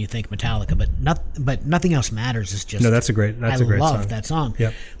romantic when you think Metallica, but Nothing Else Matters is just. No, that's a great song. I love that song.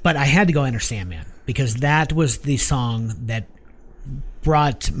 Yep. But I had to go Enter Sandman because that was the song that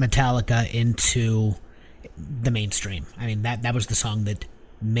brought Metallica into the mainstream. I mean, that was the song that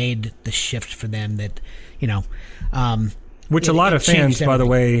made the shift for them. Which a lot of fans, by the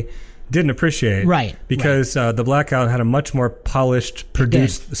way, didn't appreciate. Right. Because the Black Album had a much more polished,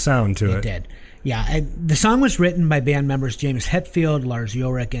 produced sound to it. It did. Yeah. The song was written by band members James Hetfield, Lars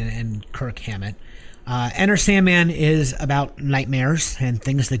Ulrich, and Kirk Hammett. Enter Sandman is about nightmares and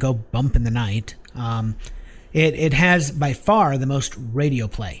things that go bump in the night. It has by far the most radio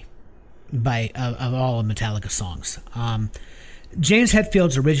play of all of Metallica's songs. James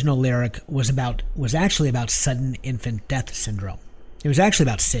Hetfield's original lyric was actually about sudden infant death syndrome. It was actually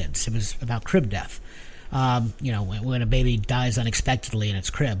about SIDS. It was about crib death. When a baby dies unexpectedly in its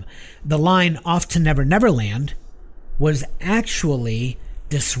crib. The line "Off to Never Never Land" was actually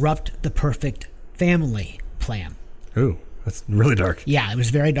disrupt the perfect family plan. Ooh, that's really dark. Yeah, it was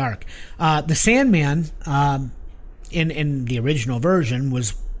very dark. The Sandman, in the original version,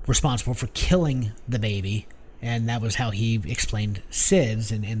 was responsible for killing the baby, and that was how he explained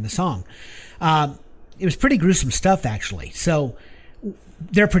SIDS in the song. It was pretty gruesome stuff, actually. So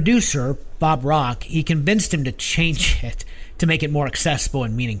their producer, Bob Rock, he convinced him to change it to make it more accessible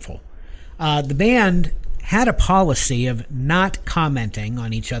and meaningful. The band had a policy of not commenting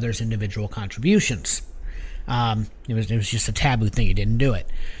on each other's individual contributions. It was just a taboo thing. You didn't do it.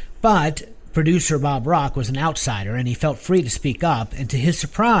 But producer Bob Rock was an outsider, and he felt free to speak up. And to his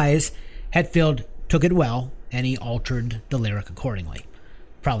surprise, Hetfield took it well, and he altered the lyric accordingly.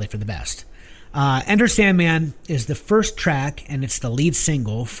 Probably for the best. Enter Sandman is the first track, and it's the lead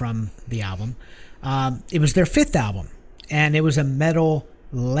single from the album. It was their fifth album, and it was a metal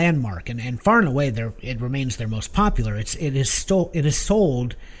landmark, and far and away, it remains their most popular. It has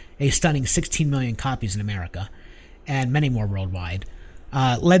sold a stunning 16 million copies in America, and many more worldwide.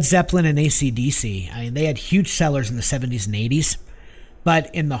 Led Zeppelin and AC/DC, I mean, they had huge sellers in the 70s and 80s,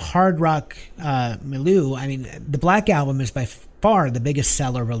 but in the hard rock milieu, I mean, the Black Album is by far the biggest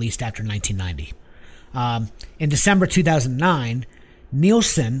seller released after 1990. In December 2009,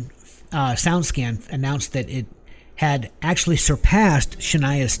 Nielsen SoundScan announced that it had actually surpassed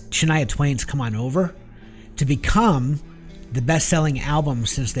Shania Twain's Come On Over to become the best-selling album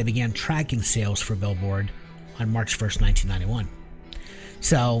since they began tracking sales for Billboard on March 1st, 1991.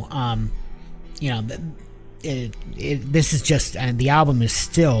 So, this is just, and the album is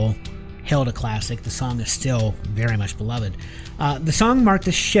still hailed a classic. The song is still very much beloved. The song marked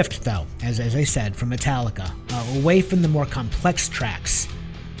a shift, though, as I said, from Metallica, away from the more complex tracks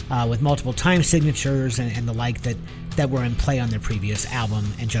with multiple time signatures and the like that were in play on their previous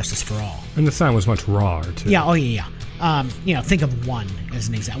album, And Justice for All. And the sound was much rawer, too. Yeah, think of One as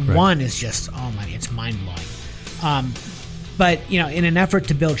an example. Right. One is just, it's mind-blowing. But, in an effort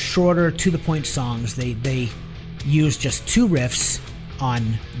to build shorter, to-the-point songs, they used just two riffs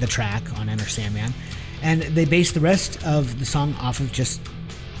on the track, on Enter Sandman, and they based the rest of the song off of just,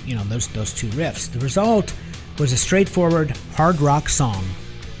 those two riffs. The result was a straightforward, hard rock song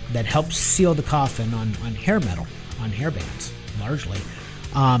that helped seal the coffin on hair metal, on hair bands, largely.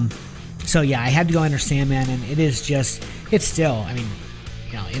 So, I had to go Enter Sandman, and it is just a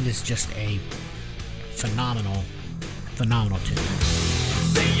phenomenal tune.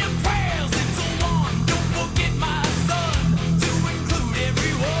 Say your prayers, it's so long. Don't forget, my son, to include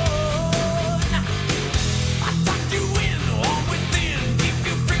everyone. I tucked you in or within, keep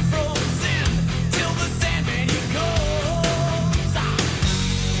you free from sin till the Sandman he comes.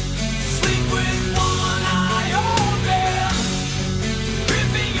 Sleep with one eye open,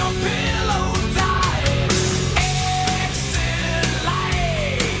 gripping your pillow tight. Exit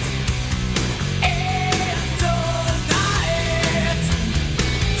light. Enter night.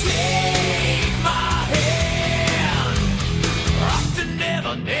 Take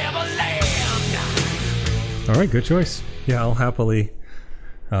Neverland. All right, good choice. Yeah, I'll happily.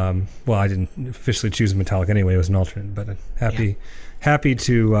 Well, I didn't officially choose Metallica anyway; it was an alternate, but happy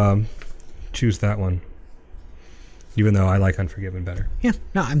to choose that one. Even though I like Unforgiven better. Yeah,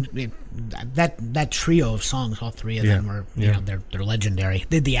 no, that trio of songs, all three of them are, you know, they're legendary.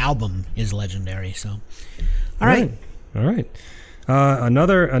 The album is legendary. So, all right.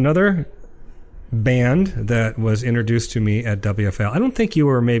 Another band that was introduced to me at WFL. I don't think you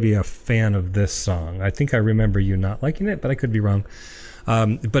were maybe a fan of this song. I think I remember you not liking it, but I could be wrong.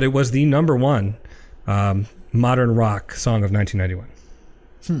 But it was the number one modern rock song of 1991,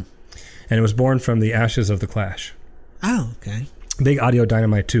 and it was born from the ashes of the Clash. Oh, okay. Big Audio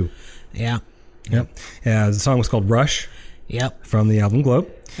Dynamite 2. Yeah. Yep. The song was called Rush. Yep. From the album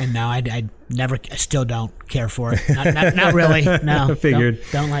Globe. And no, I still don't care for it. Not really. No. Figured.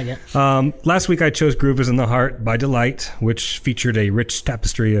 Don't like it. Last week I chose Groove is in the Heart by Delight, which featured a rich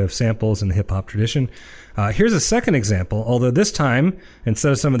tapestry of samples in the hip-hop tradition. Here's a second example, although this time,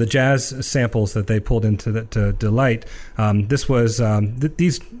 instead of some of the jazz samples that they pulled into Delight, this was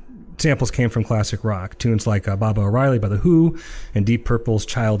these samples came from classic rock. Tunes like Baba O'Reilly by The Who and Deep Purple's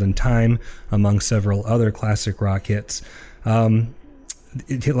Child in Time, among several other classic rock hits.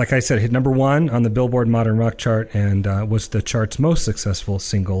 Like I said, it hit number one on the Billboard Modern Rock chart and was the chart's most successful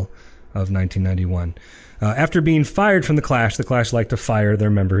single of 1991. After being fired from the Clash liked to fire their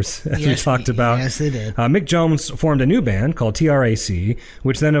members, as we talked about. Yes, they did. Mick Jones formed a new band called TRAC,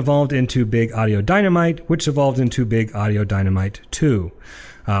 which then evolved into Big Audio Dynamite, which evolved into Big Audio Dynamite 2.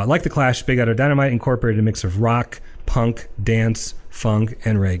 Like the Clash, Big Audio Dynamite incorporated a mix of rock, punk, dance, funk,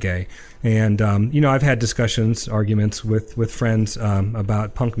 and reggae. And, I've had arguments with friends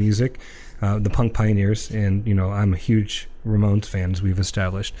about punk music, the punk pioneers, and, I'm a huge Ramones fan, as we've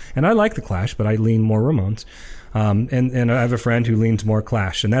established. And I like the Clash, but I lean more Ramones. And I have a friend who leans more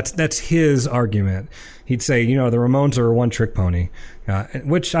Clash, and that's his argument. He'd say, the Ramones are a one-trick pony,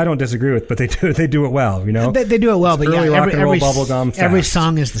 which I don't disagree with, but they do it well, They do it well, it's but early rock and roll, bubblegum, every fast.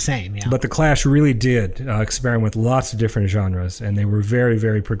 song is the same, yeah. But the Clash really did experiment with lots of different genres, and they were very,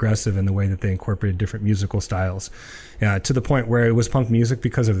 very progressive in the way that they incorporated different musical styles, to the point where it was punk music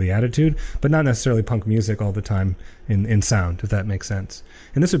because of the attitude, but not necessarily punk music all the time in sound, if that makes sense.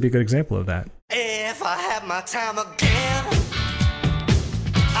 And this would be a good example of that. If I had my time again,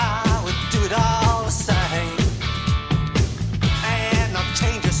 I would do it all the same. And I'll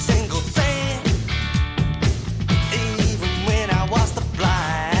change a single thing, even when I was to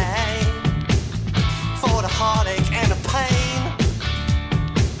blame. For the heartache and the pain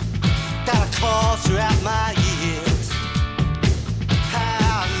that I caused throughout my years,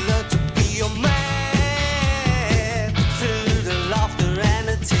 I learned to be your man through the laughter and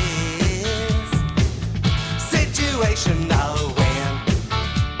the tears. Situational win,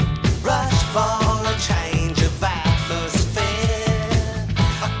 rush for a change of atmosphere.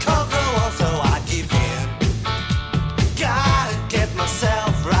 I can't go on, so I give in. Gotta get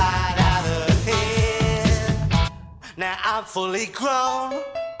myself right out of here. Now I'm fully grown,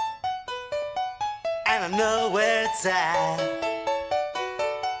 and I know where it's at.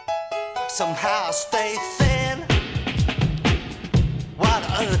 Somehow I stay thin, while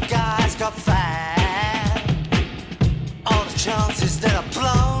the other guys got fat. All the chances that I've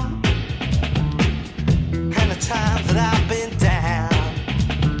blown, and the times that I've been down,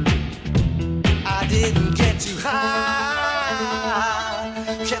 I didn't get too high,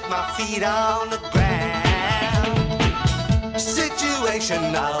 kept my feet on the ground.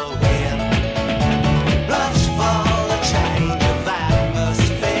 Situational win, rush for a change of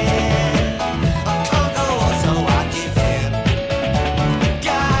atmosphere. I can't go on, so I give in.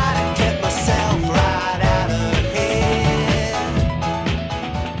 Gotta get myself right out of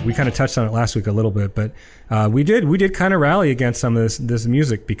here. We kind of touched on it last week a little bit, but we did kind of rally against some of this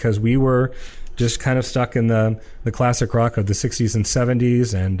music because we were just kind of stuck in the classic rock of the 60s and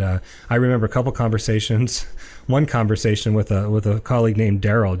 70s. And I remember a couple conversations. One conversation with a colleague named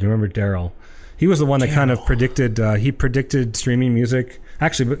Daryl. Do you remember Daryl? He was the one that kind of predicted. He predicted streaming music.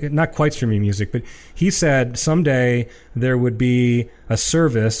 Actually, not quite streaming music, but he said someday there would be a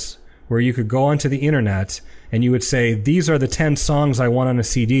service where you could go onto the internet and you would say, these are the 10 songs I want on a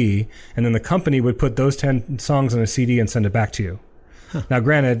CD, and then the company would put those 10 songs on a CD and send it back to you. Huh. Now,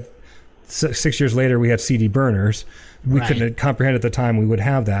 granted, 6 years later, we had CD burners. We couldn't comprehend at the time we would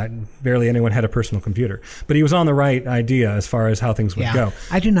have that. Barely anyone had a personal computer. But he was on the right idea as far as how things would go.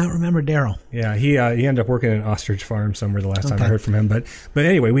 I do not remember Daryl. Yeah, he ended up working at an ostrich farm somewhere the last time I heard from him. But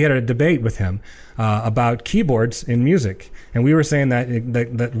anyway, we had a debate with him about keyboards in music. And we were saying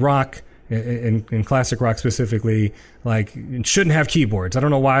that rock in classic rock specifically, like it shouldn't have keyboards. I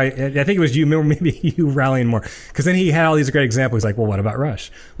don't know why. I think it was you, maybe you rallying more, because then he had all these great examples. He's like, well, what about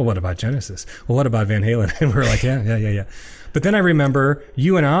Rush? Well, what about Genesis? Well, what about Van Halen? And we're like, yeah. But then I remember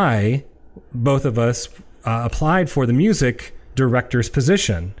you and I, both of us, applied for the music director's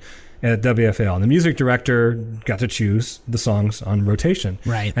position at WFAL, and the music director got to choose the songs on rotation.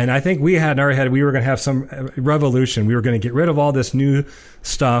 Right. And I think we had in our head we were going to have some revolution. We were going to get rid of all this new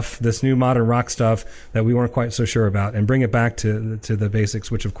stuff, this new modern rock stuff that we weren't quite so sure about, and bring it back to the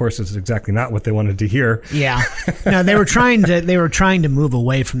basics, which of course is exactly not what they wanted to hear. Yeah. No, they were trying to move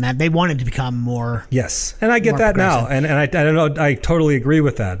away from that. They wanted to become more. Yes, and I get that now, and I don't know. I totally agree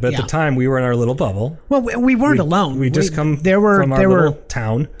with that. But at the time, we were in our little bubble. Well, we weren't alone. We just from our little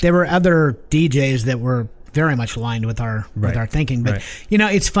town. There were other DJs that were very much aligned with our thinking. But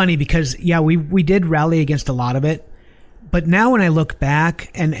it's funny because we did rally against a lot of it. But now when I look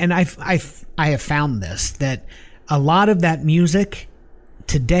back, and I have found this, that a lot of that music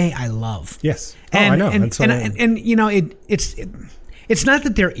today I love. Yes. And, I know. And it's not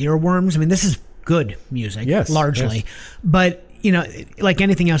that they're earworms. I mean, this is good music, largely, but like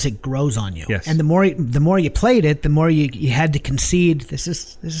anything else, it grows on you. Yes. And the more you played it, the more you had to concede. This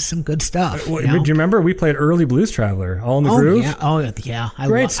is some good stuff. Do you remember we played early Blues Traveler, All in the Groove? Yeah.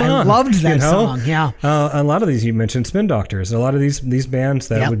 Great song. I loved that song. Yeah. A lot of these you mentioned, Spin Doctors. A lot of these bands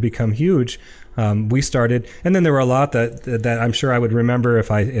that would become huge. We started, and then there were a lot that I'm sure I would remember if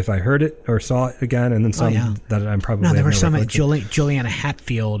I heard it or saw it again, and then some that I'm probably there were some at Juliana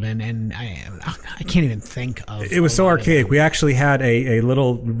Hatfield, and I can't even think of. It was so archaic. We actually had a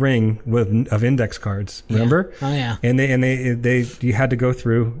little ring of index cards. Remember? Oh yeah. And they you had to go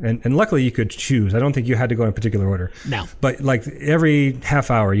through, and luckily you could choose. I don't think you had to go in a particular order. No. But like every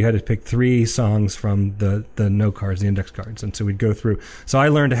half hour, you had to pick 3 songs from the note cards, the index cards, and so we'd go through. So I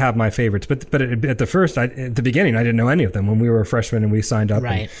learned to have my favorites, but at the beginning, I didn't know any of them when we were freshmen and we signed up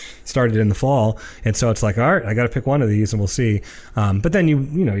and started in the fall. And so it's like, all right, I got to pick one of these and we'll see. But then you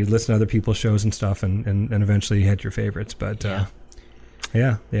listen to other people's shows and stuff, and eventually you had your favorites. But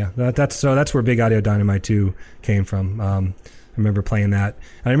that's where Big Audio Dynamite 2 came from. I remember playing that.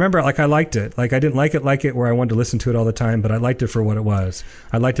 I remember I liked it. Like I didn't like it where I wanted to listen to it all the time, but I liked it for what it was.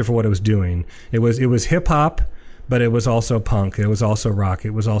 I liked it for what it was doing. It was hip hop, but it was also punk. It was also rock. It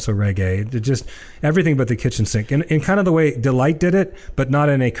was also reggae. It just everything but the kitchen sink. In kind of the way Delight did it, but not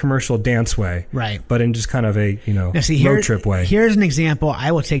in a commercial dance way. Right. But in just kind of a, road trip way. Here's an example.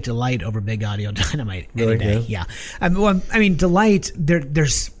 I will take Delight over Big Audio Dynamite any day. Yeah. Delight,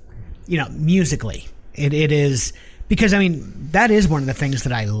 there's, musically, it is, because, that is one of the things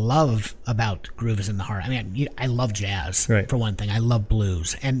that I love about Groove is in the Heart. I love jazz, for one thing. I love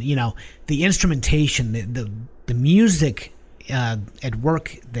blues. And, the instrumentation, the music at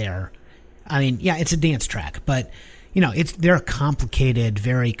work there, it's a dance track, but they're complicated,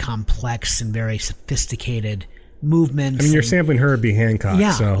 very complex, and very sophisticated movements. You're sampling Herbie Hancock.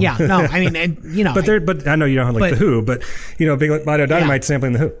 Yeah, so. yeah. No, but I know you don't like the Who, but Big Audio Dynamite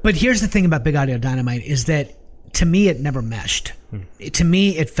sampling the Who. But here's the thing about Big Audio Dynamite is that to me it never meshed. To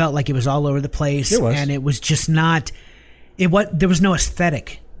me, it felt like it was all over the place, and it was just not. There was no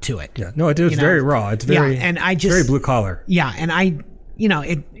aesthetic to it. Yeah, no, it was very raw. It's very, very blue collar. Yeah, and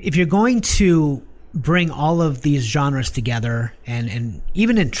if you're going to bring all of these genres together, and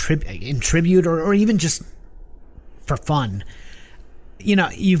even in tribute or even just for fun,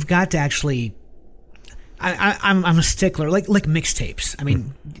 you've got to actually. I'm a stickler, like mixtapes.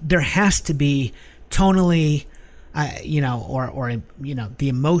 There has to be tonally, or the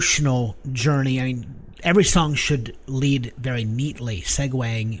emotional journey. Every song should lead very neatly,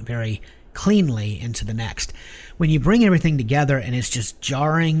 segueing very cleanly into the next. When you bring everything together and it's just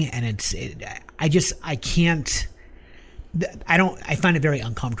jarring and I find it very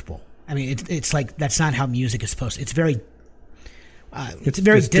uncomfortable. It's like that's not how music is supposed to. It's very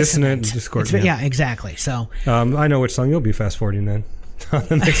very dissonant and discordant. Yeah, exactly. So I know which song you'll be fast forwarding then on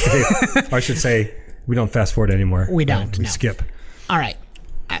the next day. I should say we don't fast forward anymore. We don't. We skip. All right.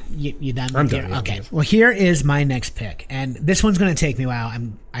 You done? I'm done. Okay. Well, here is my next pick, and this one's going to take me a while.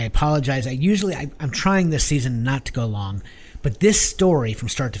 I apologize. I'm trying this season not to go long, but this story from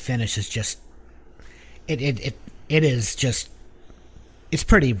start to finish is just it is just it's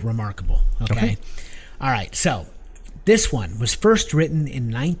pretty remarkable. Okay. All right. So this one was first written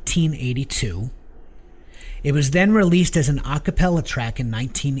in 1982. It was then released as an a cappella track in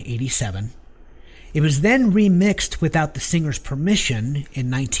 1987. It was then remixed without the singer's permission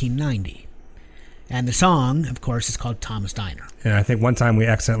in 1990. And the song, of course, is called Tom's Diner. And I think one time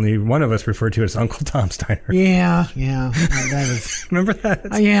one of us referred to it as Uncle Tom's Diner. Yeah. That was, remember that?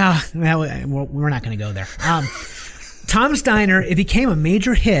 We're not going to go there. Tom's Diner, it became a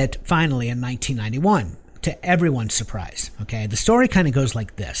major hit finally in 1991, to everyone's surprise. Okay, the story kind of goes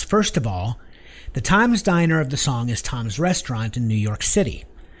like this. First of all, the Tom's Diner of the song is Tom's Restaurant in New York City,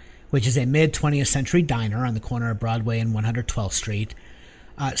 which is a mid-20th century diner on the corner of Broadway and 112th Street.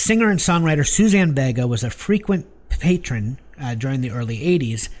 Singer and songwriter Suzanne Vega was a frequent patron during the early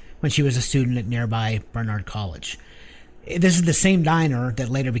 80s when she was a student at nearby Barnard College. This is the same diner that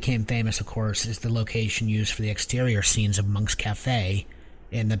later became famous, of course, as the location used for the exterior scenes of Monk's Cafe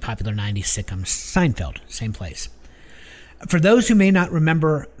in the popular 90s sitcom Seinfeld. Same place. For those who may not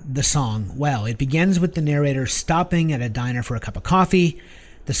remember the song well, it begins with the narrator stopping at a diner for a cup of coffee.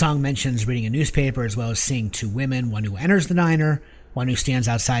 The song mentions reading a newspaper as well as seeing two women, one who enters the diner, one who stands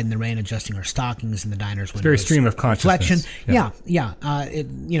outside in the rain adjusting her stockings in the diner's window. Very stream of consciousness. Yeah.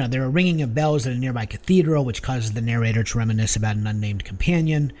 There are ringing of bells at a nearby cathedral, which causes the narrator to reminisce about an unnamed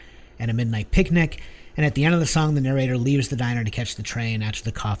companion and a midnight picnic. And at the end of the song, the narrator leaves the diner to catch the train after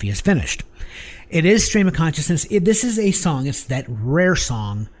the coffee is finished. It is stream of consciousness. This is a song. It's that rare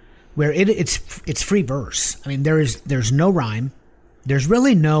song where it's free verse. I mean, there's no rhyme. There's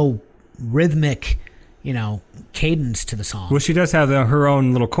really no rhythmic, cadence to the song. Well, she does have her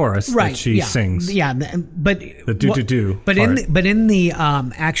own little chorus that she sings. Yeah, but the do. But in the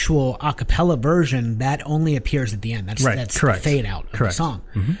actual a cappella version, that only appears at the end. That's correct. The fade out of the song.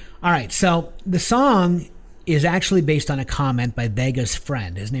 Mm-hmm. All right, so the song is actually based on a comment by Vega's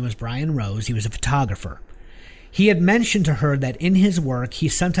friend. His name was Brian Rose. He was a photographer. He had mentioned to her that in his work, he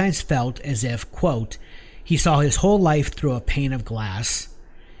sometimes felt as if, quote, he saw his whole life through a pane of glass,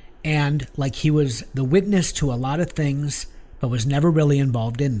 and like he was the witness to a lot of things, but was never really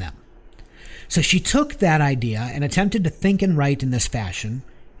involved in them. So she took that idea and attempted to think and write in this fashion,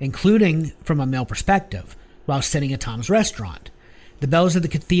 including from a male perspective, while sitting at Tom's Restaurant. The bells of the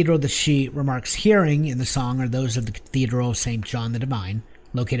cathedral that she remarks hearing in the song are those of the Cathedral of St. John the Divine,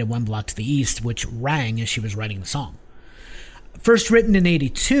 located 1 block to the east, which rang as she was writing the song. First written in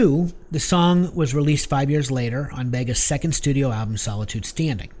 1982, the song was released 5 years later on Vega's second studio album, Solitude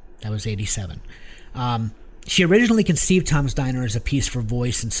Standing. That was 1987. She originally conceived Tom's Diner as a piece for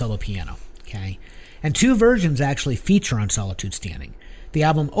voice and solo piano. Okay, and 2 versions actually feature on Solitude Standing. The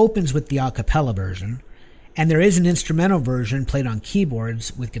album opens with the a cappella version, and there is an instrumental version played on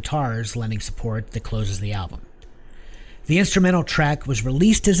keyboards with guitars lending support that closes the album. The instrumental track was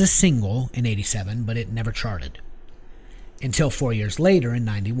released as a single in 1987, but it never charted until 4 years later in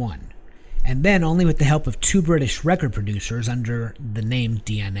 1991, and then only with the help of 2 British record producers under the name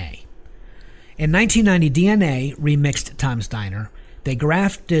DNA. In 1990, DNA remixed Tom's Diner. They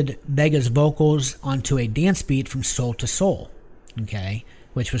grafted Vega's vocals onto a dance beat from Soul to Soul, okay,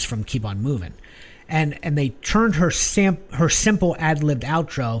 which was from Keep On Moving, and they turned her simple ad-libbed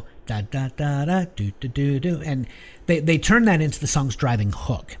outro da da da da do do do do, and they turned that into the song's driving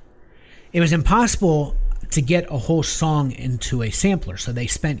hook. It was impossible to get a whole song into a sampler, so they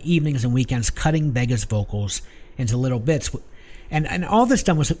spent evenings and weekends cutting Vega's vocals into little bits, and all this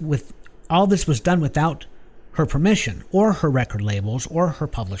was done without her permission or her record labels or her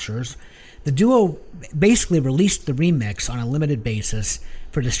publishers. The duo basically released the remix on a limited basis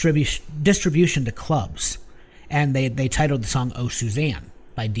for distribution to clubs, and they titled the song "Oh Suzanne"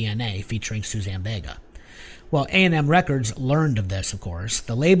 by DNA, featuring Suzanne Vega. Well, A&M Records learned of this, of course.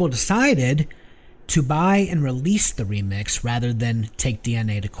 The label decided to buy and release the remix rather than take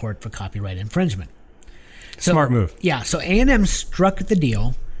DNA to court for copyright infringement. Smart move. Yeah, so A&M struck the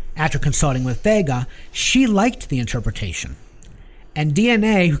deal after consulting with Vega. She liked the interpretation. And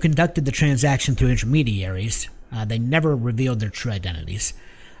DNA, who conducted the transaction through intermediaries, they never revealed their true identities,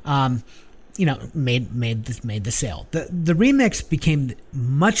 made the sale. The remix became a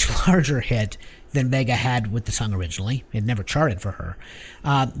much larger hit than Vega had with the song originally. It never charted for her.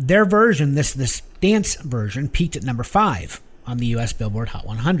 Their version, this dance version, peaked at number 5 on the U.S. Billboard Hot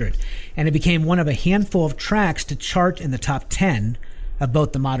 100, and it became one of a handful of tracks to chart in the top 10 of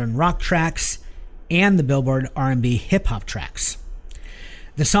both the modern rock tracks and the Billboard R&B hip-hop tracks.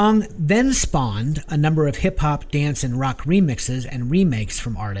 The song then spawned a number of hip-hop, dance, and rock remixes and remakes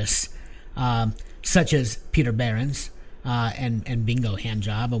from artists such as Peter Behrens and Bingo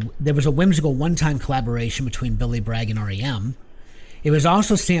Handjob. There was a whimsical one-time collaboration between Billy Bragg and R.E.M. It was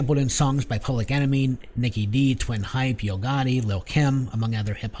also sampled in songs by Public Enemy, Nicki D, Twin Hype, Yo Gotti, Lil Kim, among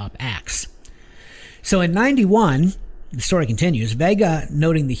other hip-hop acts. So in 1991, the story continues, Vega,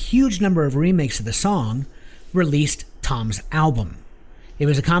 noting the huge number of remakes of the song, released Tom's album. It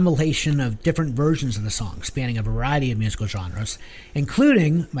was a compilation of different versions of the song, spanning a variety of musical genres,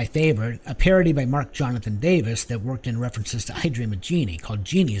 including, my favorite, a parody by Mark Jonathan Davis that worked in references to I Dream of Jeannie, called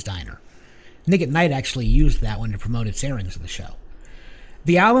Jeannie's Diner. Nick at Night actually used that one to promote its airings of the show.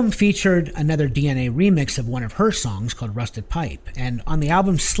 The album featured another DNA remix of one of her songs called Rusted Pipe, and on the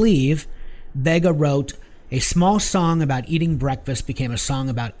album's sleeve, Vega wrote, "A small song about eating breakfast became a song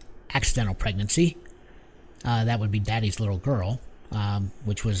about accidental pregnancy." That would be Daddy's Little Girl,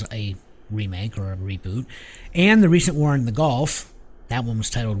 which was a remake or a reboot. And the recent war in the Gulf, that one was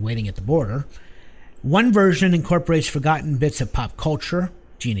titled Waiting at the Border. One version incorporates forgotten bits of pop culture,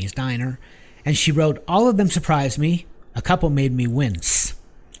 Jeannie's Diner, and she wrote, "All of them surprised me. A couple made me wince.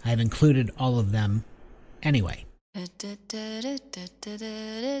 I have included all of them anyway."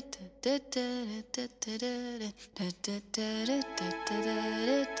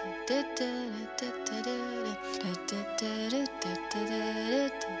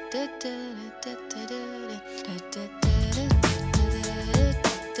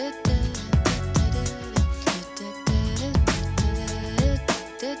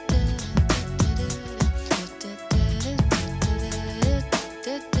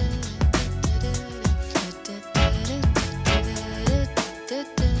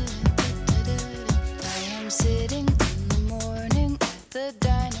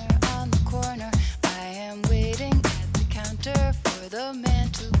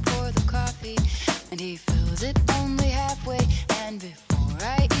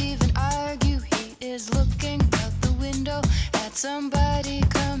 Somebody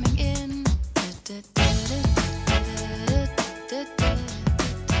coming in.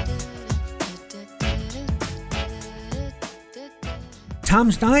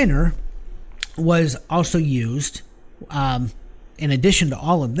 Tom's Diner was also used, in addition to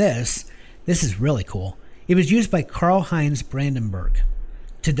all of this is really cool. It was used by Karl-Heinz Brandenburg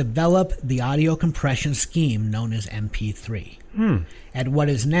to develop the audio compression scheme known as MP3 at what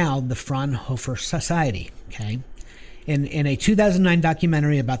is now the Fraunhofer Society. Okay, in a 2009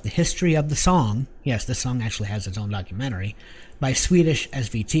 documentary about the history of the song, yes, the song actually has its own documentary, by Swedish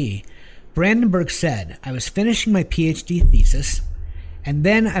SVT, Brandenburg said, "I was finishing my PhD thesis, and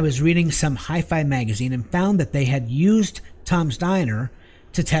then I was reading some hi-fi magazine and found that they had used Tom's Diner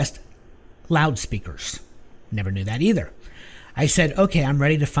to test loudspeakers. Never knew that either. I said, okay, I'm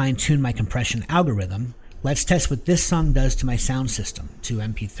ready to fine-tune my compression algorithm. Let's test what this song does to my sound system, to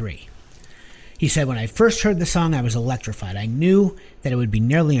MP3. He said, when I first heard the song, I was electrified. I knew that it would be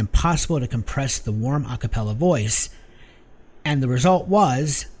nearly impossible to compress the warm a cappella voice, and the result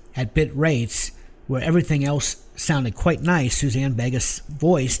was, at bit rates, where everything else sounded quite nice, Suzanne Vega's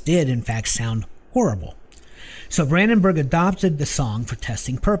voice did, in fact, sound horrible. So Brandenburg adopted the song for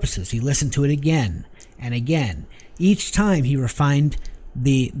testing purposes. He listened to it again and again. Each time he refined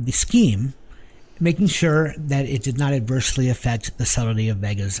the scheme, making sure that it did not adversely affect the subtlety of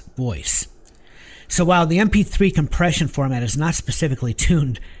Vega's voice. So while the MP3 compression format is not specifically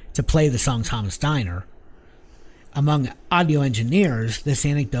tuned to play the song Tom's Diner, among audio engineers, this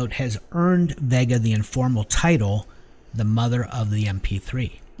anecdote has earned Vega the informal title, the mother of the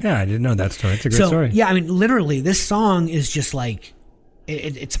MP3. Yeah, I didn't know that story. It's a great story. Yeah, I mean, literally, this song is just like,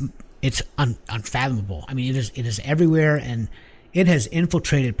 it's unfathomable. I mean, it is everywhere, and it has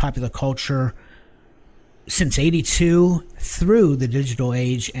infiltrated popular culture since '82 through the digital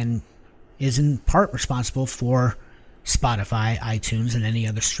age, and is in part responsible for Spotify, iTunes, and any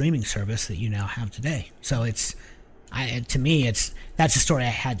other streaming service that you now have today. So to me, that's a story I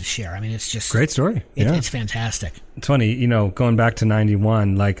had to share. I mean, it's just great story. It's fantastic. It's funny, going back to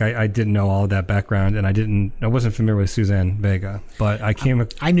 '91, like I didn't know all of that background, and I wasn't familiar with Suzanne Vega, but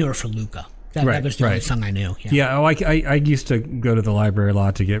I knew her for Luca. That was the only song I knew. Yeah. I used to go to the library a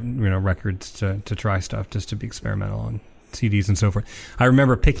lot to get records to try stuff, just to be experimental and CDs and so forth. I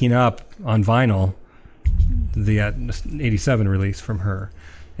remember picking up on vinyl the '87 release from her,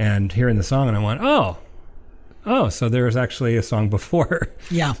 and hearing the song, and I went, oh, so there was actually a song before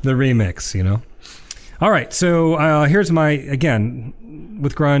the remix, All right, so here's again,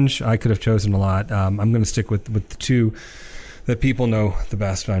 with grunge, I could have chosen a lot. I'm going to stick with the two that people know the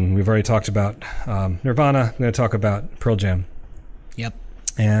best. And we've already talked about Nirvana. I'm going to talk about Pearl Jam. Yep.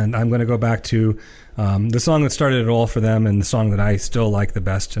 And I'm going to go back to the song that started it all for them, and the song that I still like the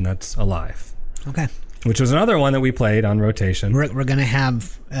best, and that's Alive. Okay. Which was another one that we played on rotation. We're going to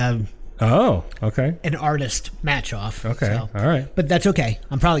have... Oh, okay. An artist match off. Okay, all right. But that's okay.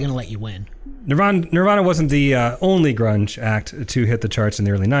 I'm probably going to let you win. Nirvana wasn't the only grunge act to hit the charts in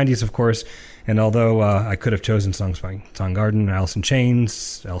the early 90s, of course. And although I could have chosen songs by Soundgarden, Alice in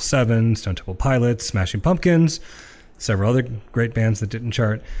Chains, L7, Stone Temple Pilots, Smashing Pumpkins, several other great bands that didn't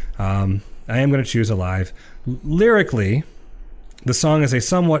chart. I am going to choose Alive. Lyrically, the song is a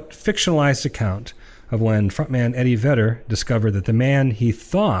somewhat fictionalized account of when frontman Eddie Vedder discovered that the man he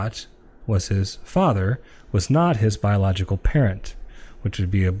thought was his father was not his biological parent, which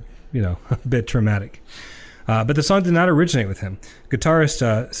would be a bit traumatic. But the song did not originate with him.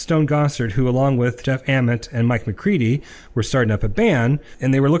 Guitarist Stone Gossard, who along with Jeff Ament and Mike McCready were starting up a band,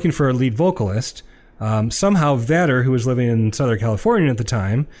 and they were looking for a lead vocalist. Somehow Vedder, who was living in Southern California at the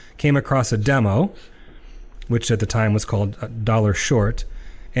time, came across a demo, which at the time was called Dollar Short.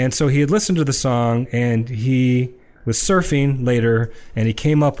 And so he had listened to the song, and he was surfing later, and he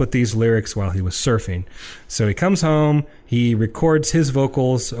came up with these lyrics while he was surfing. So he comes home, he records his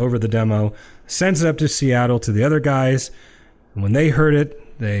vocals over the demo, sends it up to Seattle to the other guys. And when they heard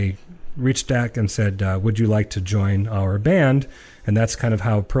it, they reached back and said, would you like to join our band? And that's kind of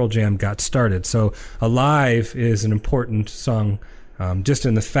how Pearl Jam got started. So Alive is an important song just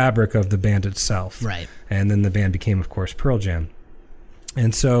in the fabric of the band itself. Right. And then the band became, of course, Pearl Jam.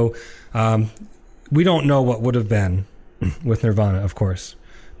 And so we don't know what would have been with Nirvana, of course,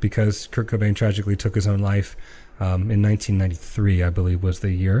 because Kurt Cobain tragically took his own life in 1993, I believe was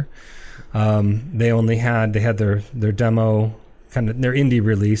the year. They had their demo, kind of their indie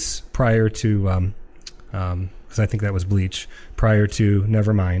release prior to, because I think that was Bleach, prior to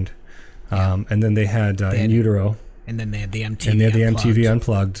Nevermind. And then they had In Utero. And then they had the MTV. And they had the MTV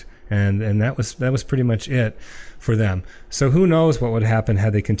Unplugged. And that was pretty much it for them. So who knows what would happen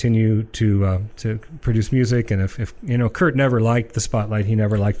had they continued to produce music, and if Kurt never liked the spotlight, he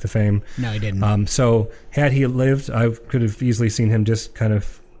never liked the fame. No, he didn't. So had he lived, I could have easily seen him just kind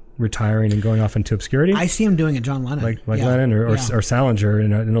of retiring and going off into obscurity. I see him doing it, John Lennon, like Lennon or Salinger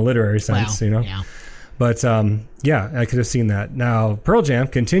in a literary sense, Yeah. But I could have seen that. Now Pearl Jam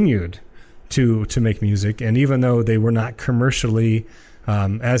continued to make music, and even though they were not commercially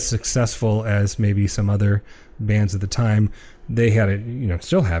as successful as maybe some other bands at the time, they had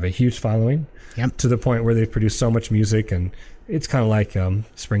still have a huge following. Yep. To the point where they've produced so much music, and it's kind of like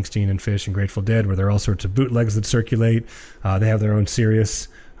Springsteen and Phish and Grateful Dead, where there are all sorts of bootlegs that circulate. They have their own Sirius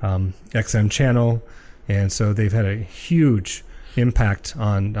XM channel, and so they've had a huge impact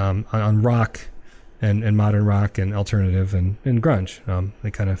on rock and modern rock and alternative and grunge.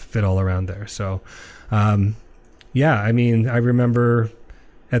 They kind of fit all around there. So, I mean, I remember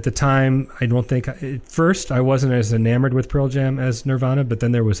at the time, I don't think at first I wasn't as enamored with Pearl Jam as Nirvana, but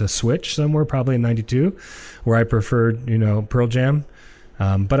then there was a switch somewhere, probably in '92, where I preferred, Pearl Jam.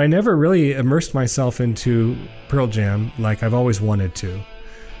 But I never really immersed myself into Pearl Jam like I've always wanted to.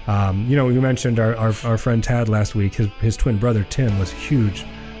 We mentioned our friend Tad last week. His twin brother Tim was a huge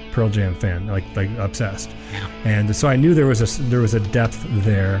Pearl Jam fan, like obsessed. Yeah. And so I knew there was a depth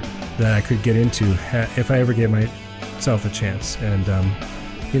there that I could get into if I ever gave myself a chance. And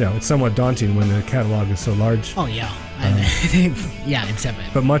it's somewhat daunting when the catalog is so large. Oh yeah, I think it's epic.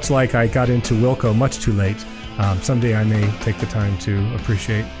 But much like I got into Wilco much too late, someday I may take the time to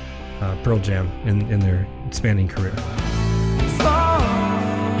appreciate Pearl Jam in their spanning career.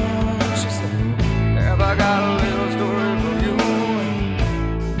 She said, have I got a little story for you?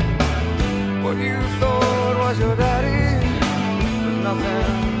 What you thought was your daddy was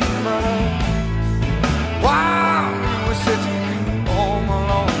nothing but a while you were sitting home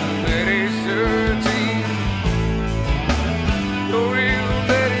alone at age 13. Your real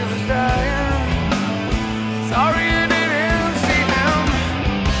daddy was dying. Sorry you didn't see him,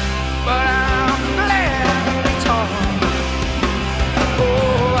 but I'm glad it's home.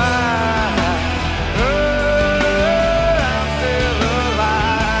 Oh, I'm still alive. I'm still alive. I'm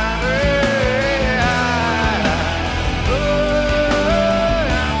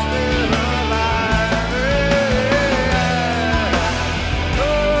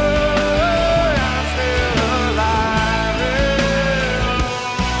still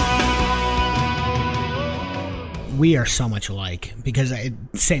alive. We are so much alike because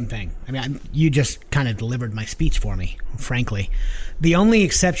same thing. I mean, you just kind of delivered my speech for me, frankly. The only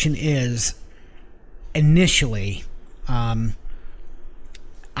exception is initially, I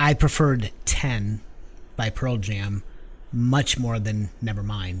preferred 10 by Pearl Jam much more than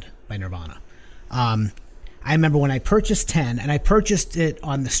Nevermind by Nirvana. I remember when I purchased 10, and I purchased it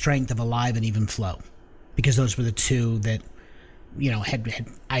on the strength of Alive and Even Flow, because those were the two that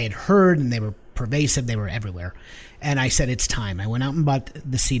I had heard, and they were pervasive, they were everywhere. And I said, it's time. I went out and bought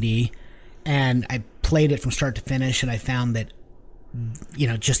the CD, and I played it from start to finish, and I found that,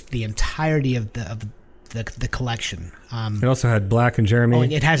 just the entirety of the collection. It also had Black and Jeremy. Oh,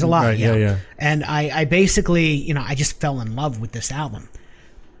 it has a lot, right, yeah. And I basically, I just fell in love with this album.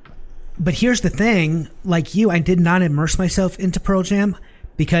 But here's the thing, like you, I did not immerse myself into Pearl Jam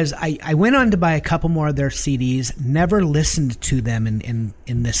because I went on to buy a couple more of their CDs, never listened to them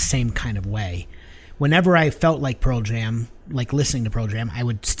in this same kind of way. Whenever I felt like Pearl Jam, like listening to Pearl Jam, I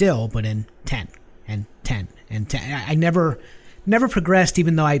would still put in 10 and 10 and 10. I never progressed,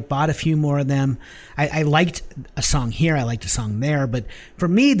 even though I bought a few more of them. I liked a song here, I liked a song there, but for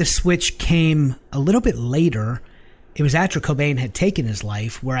me, the switch came a little bit later. It was after Cobain had taken his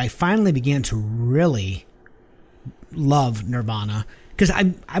life where I finally began to really love Nirvana, because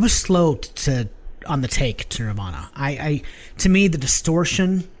I was slow on the take to Nirvana. To me, the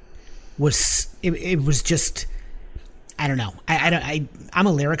distortion was it was just, I don't know. I'm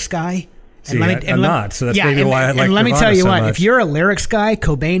a lyrics guy. See, I'm not, so that's maybe why I like Nirvana. And let me tell you so what, much. if you're a lyrics guy,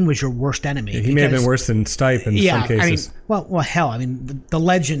 Cobain was your worst enemy. He may have been worse than Stipe in some cases. I mean, well, hell, I mean, the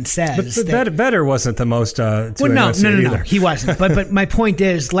legend says but that... Vedder wasn't the most no, he wasn't. But my point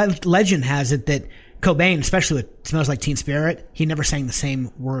is, legend has it that Cobain, especially with Smells Like Teen Spirit, he never sang the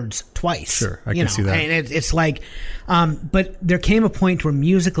same words twice. Sure, I can see that. And it's like, but there came a point where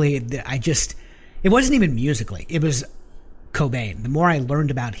musically, it wasn't even musically. It was Cobain. The more I learned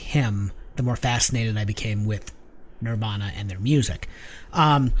about him, the more fascinated I became with Nirvana and their music.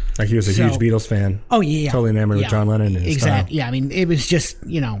 Like he was a huge Beatles fan. Oh, yeah. Totally enamored with John Lennon and his style. Yeah, I mean, it was just,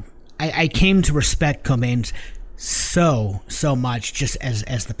 I came to respect Cobain so much just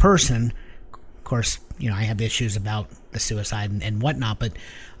as the person. Of course, I have issues about the suicide and whatnot, but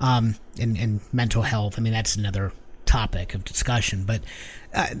and mental health. I mean, that's another topic of discussion. But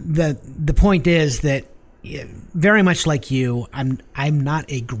the point is that very much like you, I'm not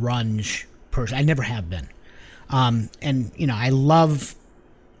a grunge person. I never have been. And I love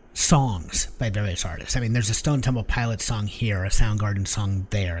songs by various artists. I mean, there's a Stone Temple Pilots song here, a Soundgarden song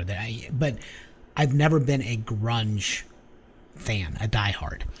there. But I've never been a grunge fan, a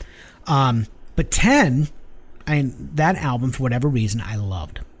diehard. But 10, that album, for whatever reason, I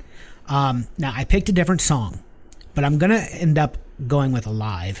loved. Now, I picked a different song, but I'm going to end up going with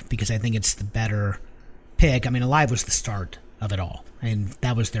Alive because I think it's the better pick. I mean, Alive was the start of it all. And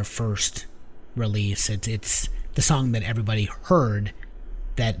that was their first release. It's the song that everybody heard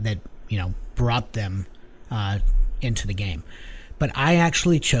that brought them into the game. But I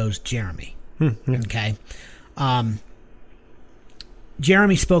actually chose Jeremy. Okay.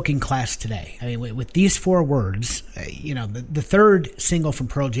 Jeremy spoke in class today. I mean, with these 4 words, the third single from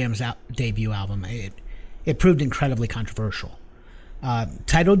Pearl Jam's debut album, it proved incredibly controversial.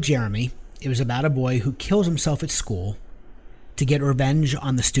 Titled Jeremy, it was about a boy who kills himself at school to get revenge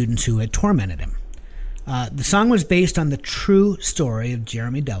on the students who had tormented him. The song was based on the true story of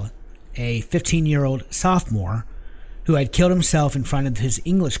Jeremy Della, a 15-year-old sophomore who had killed himself in front of his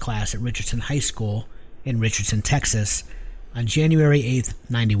English class at Richardson High School in Richardson, Texas, on January 8th,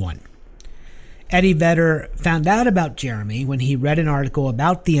 91. Eddie Vedder found out about Jeremy when he read an article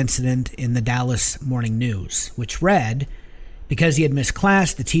about the incident in the Dallas Morning News, which read, because he had missed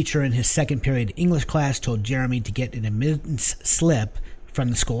class, the teacher in his second period English class told Jeremy to get an admittance slip from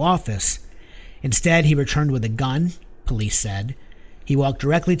the school office. Instead, he returned with a gun, police said. He walked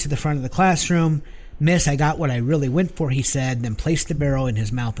directly to the front of the classroom. "Miss, I got what I really went for," he said, then placed the barrel in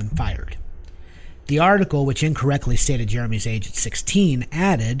his mouth and fired. The article, which incorrectly stated Jeremy's age at 16,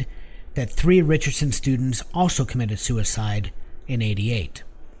 added that 3 Richardson students also committed suicide in 88.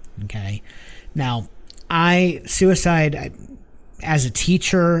 Okay? Now, suicide as a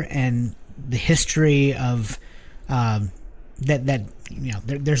teacher and the history of there's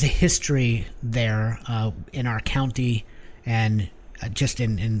a history there in our county and just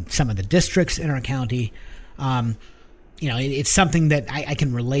in some of the districts in our county. It's something that I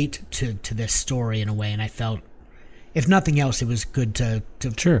can relate to this story in a way, and I felt, if nothing else, it was good to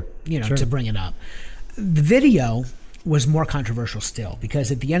bring it up. The video was more controversial still,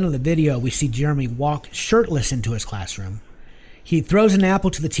 because at the end of the video, we see Jeremy walk shirtless into his classroom. He throws an apple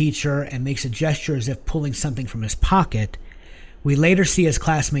to the teacher and makes a gesture as if pulling something from his pocket. We later see his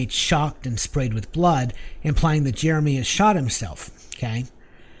classmates shocked and sprayed with blood, implying that Jeremy has shot himself. Okay?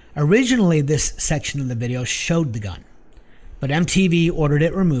 Originally, this section of the video showed the gun, but MTV ordered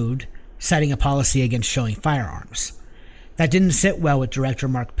it removed, citing a policy against showing firearms. That didn't sit well with director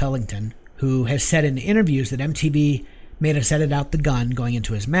Mark Pellington, who has said in interviews that MTV made us edit out the gun going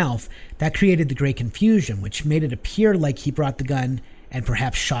into his mouth. That created the great confusion, which made it appear like he brought the gun and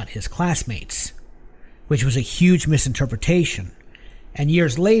perhaps shot his classmates, which was a huge misinterpretation. And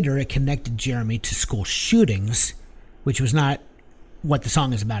years later, it connected Jeremy to school shootings, which was not what the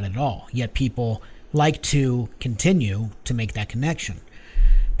song is about at all. Yet people like to continue to make that connection.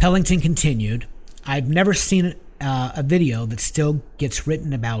 Pellington continued, "I've never seen a video that still gets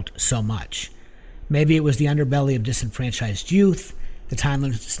written about so much. Maybe it was the underbelly of disenfranchised youth, the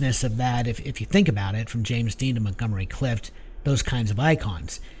timelessness of that, if you think about it, from James Dean to Montgomery Clift, those kinds of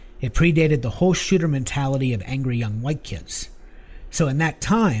icons. It predated the whole shooter mentality of angry young white kids. So in that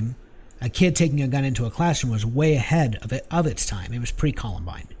time, a kid taking a gun into a classroom was way ahead of its time. It was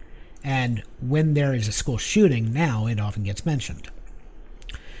pre-Columbine. And when there is a school shooting, now it often gets mentioned.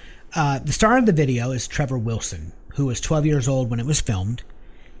 The star of the video is Trevor Wilson, who was 12 years old when it was filmed.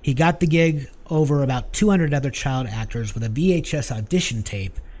 He got the gig over about 200 other child actors with a VHS audition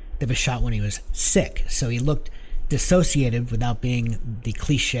tape that was shot when he was sick, so he looked dissociated without being the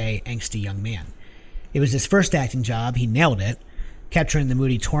cliche, angsty young man. It was his first acting job. He nailed it, capturing the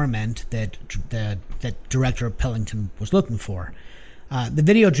moody torment that director Pellington was looking for. The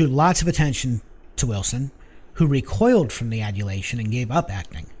video drew lots of attention to Wilson, who recoiled from the adulation and gave up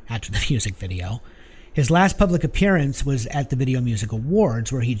acting after the music video. His last public appearance was at the Video Music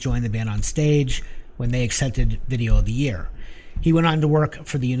Awards, where he joined the band on stage when they accepted Video of the Year. He went on to work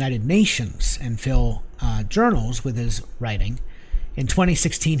for the United Nations and fill journals with his writing. In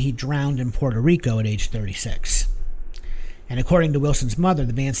 2016, he drowned in Puerto Rico at age 36. And according to Wilson's mother,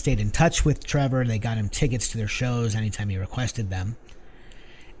 the band stayed in touch with Trevor. They got him tickets to their shows anytime he requested them.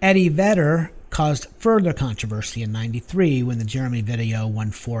 Eddie Vedder caused further controversy in '93 when the Jeremy video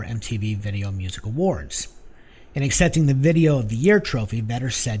won 4 MTV Video Music Awards. In accepting the Video of the Year trophy, Vedder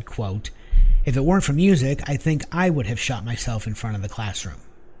said, quote, "If it weren't for music, I think I would have shot myself in front of the classroom.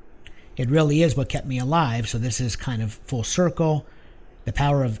 It really is what kept me alive, so this is kind of full circle. The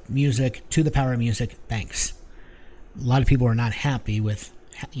power of music, to the power of music, thanks." A lot of people are not happy with,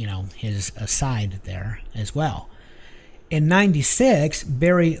 his aside there as well. In '96,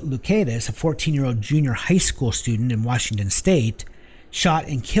 Barry Lukatis, a 14-year-old junior high school student in Washington State, shot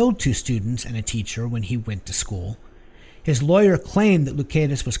and killed 2 students and a teacher when he went to school. His lawyer claimed that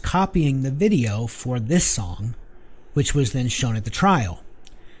Lukatis was copying the video for this song, which was then shown at the trial.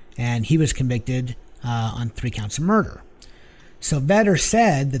 And he was convicted on 3 counts of murder. So Vedder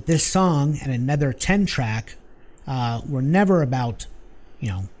said that this song and another 10-track were never about,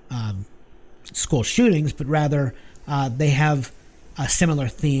 school shootings, but rather they have a similar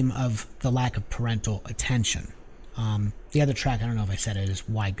theme of the lack of parental attention. The other track, I don't know if I said it, is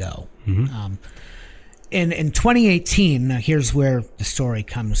Why Go? Mm-hmm. In 2018, here's where the story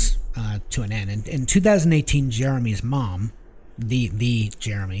comes to an end. In 2018, Jeremy's mom, the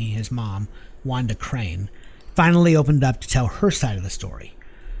Jeremy, his mom, Wanda Crane, finally opened up to tell her side of the story.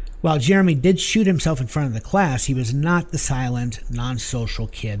 While Jeremy did shoot himself in front of the class, he was not the silent, non-social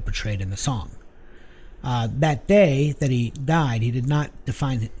kid portrayed in the song. That day that he died, he did not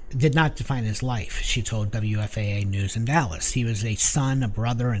define his life, she told WFAA News in Dallas. He was a son, a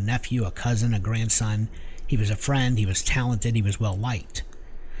brother, a nephew, a cousin, a grandson. He was a friend. He was talented. He was well-liked.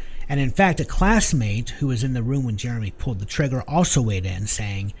 And in fact, a classmate who was in the room when Jeremy pulled the trigger also weighed in,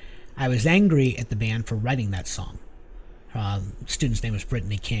 saying, "I was angry at the band for writing that song." The student's name was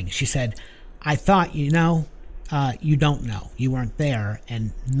Brittany King. She said, "I thought, you don't know. You weren't there,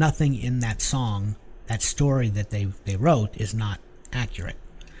 and nothing in that song, that story that they wrote, is not accurate."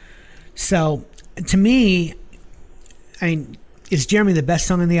 So, to me, is Jeremy the best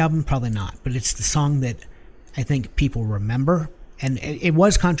song on the album? Probably not, but it's the song that I think people remember, and it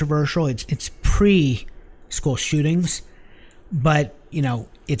was controversial. It's pre-school shootings, but,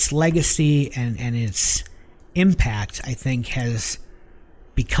 its legacy and its impact, I think, has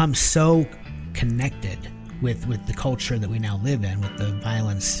become so connected with the culture that we now live in, with the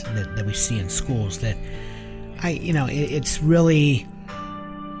violence that we see in schools, that it's really,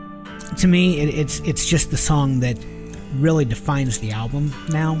 to me, it's just the song that really defines the album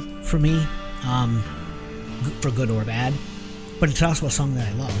now for me, for good or bad, but it's also a song that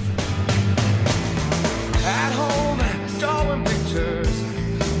I love. At home, drawing pictures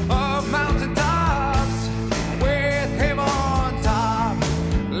of mountain tops with him on top,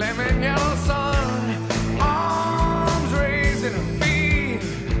 lemon yellow sun, arms raised in a beam,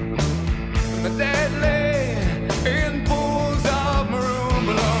 the dead lay in pools of maroon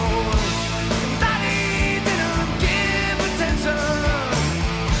below. Daddy didn't give attention,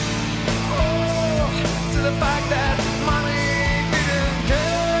 to the fact that mommy didn't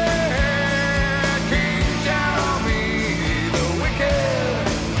care. Came down on me, the wicked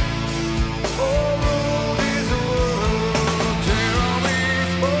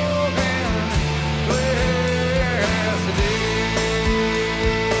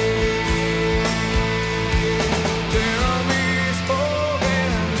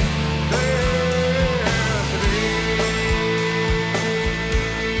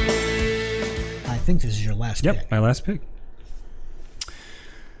last Yep, pick. my last pick.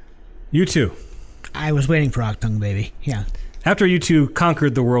 U2. I was waiting for Octung Baby. Yeah. After U2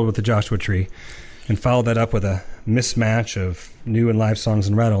 conquered the world with the Joshua Tree and followed that up with a mismatch of new and live songs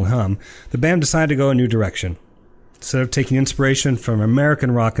and Rattle and Hum, the band decided to go a new direction. Instead of taking inspiration from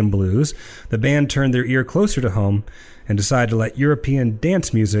American rock and blues, the band turned their ear closer to home and decided to let European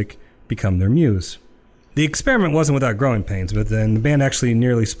dance music become their muse. The experiment wasn't without growing pains, but then the band actually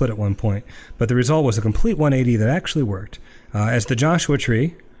nearly split at one point. But the result was a complete 180 that actually worked. As the Joshua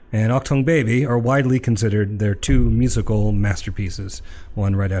Tree and Octung Baby are widely considered their two musical masterpieces,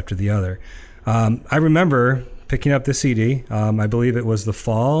 one right after the other. I remember picking up the CD. I believe it was the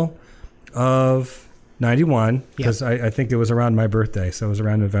fall of 91, because I think it was around my birthday, so it was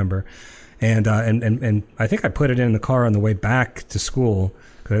around November. And I think I put it in the car on the way back to school,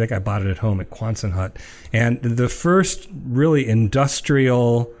 because I think I bought it at home at Quonset Hut. And the first really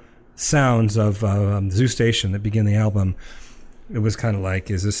industrial sounds of Zoo Station that begin the album, it was kind of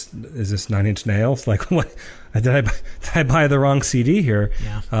like, is this Nine Inch Nails? Like, what? Did I buy the wrong CD here?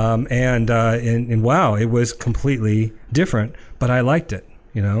 Yeah. And wow, it was completely different, but I liked it,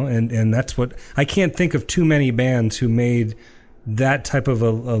 you know, and that's what, I can't think of too many bands who made that type of a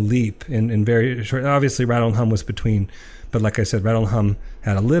leap in very short. Obviously, Rattle and Hum was between, but like I said, Rattle and Hum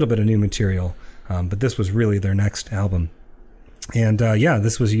had a little bit of new material, but this was really their next album. And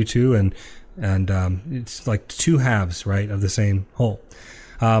this was U2, and it's like two halves, right, of the same whole.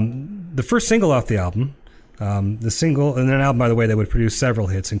 The first single off the album, and an album, by the way, that would produce several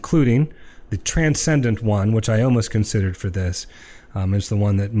hits, including the transcendent one, which I almost considered for this. It's the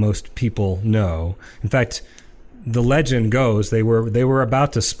one that most people know. In fact, the legend goes they were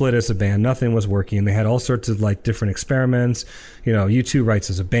about to split as a band. Nothing was working. They had all sorts of like different experiments. You know, U2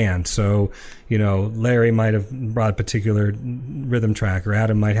 writes as a band, so you know Larry might have brought a particular rhythm track, or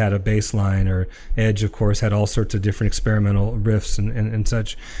Adam might have had a bass line, or Edge, of course, had all sorts of different experimental riffs and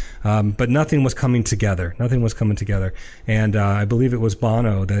such. But nothing was coming together. And I believe it was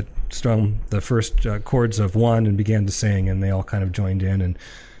Bono that strummed the first chords of One and began to sing, and they all kind of joined in. And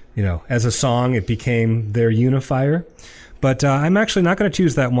you know, as a song, it became their unifier. But I'm actually not going to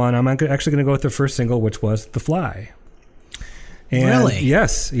choose that one. I'm actually going to go with the first single, which was The Fly. And really?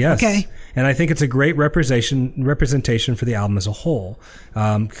 Yes. Okay. And I think it's a great representation for the album as a whole,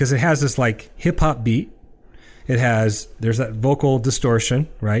 because it has this like hip-hop beat. There's that vocal distortion,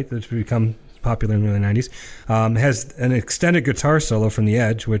 right, that's become popular in the early 90s. It has an extended guitar solo from The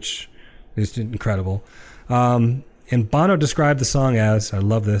Edge, which is incredible. And Bono described the song as, I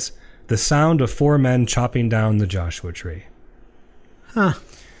love this, the sound of four men chopping down the Joshua Tree. Huh.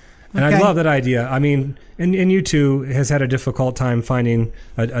 And Okay. I love that idea. I mean, and U2 has had a difficult time finding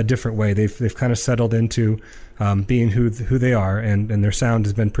a different way. They've kind of settled into being who they are, and their sound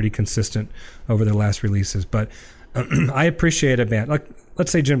has been pretty consistent over their last releases. But I appreciate a band like,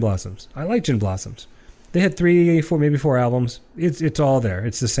 let's say, Gin Blossoms. I like Gin Blossoms. They had 3, 4, maybe 4 albums. It's all there.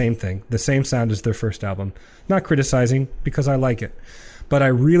 It's the same thing. The same sound as their first album. Not criticizing, because I like it. But I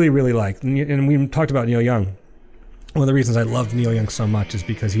really, really like, and we talked about Neil Young. One of the reasons I love Neil Young so much is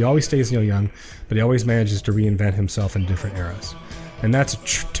because he always stays Neil Young, but he always manages to reinvent himself in different eras. And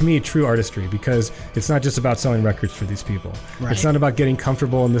that's, to me, true artistry, because it's not just about selling records for these people. Right. It's not about getting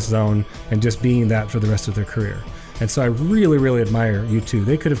comfortable in this zone and just being that for the rest of their career. And so I really, really admire U2.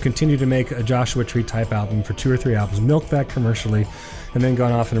 They could have continued to make a Joshua Tree type album for 2 or 3 albums, milked that commercially, and then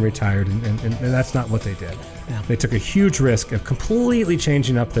gone off and retired. And that's not what they did. Yeah. They took a huge risk of completely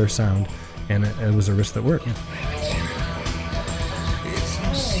changing up their sound, and it was a risk that worked. Yeah. It's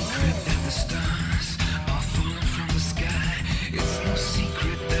no secret that the stars are falling from the sky. It's no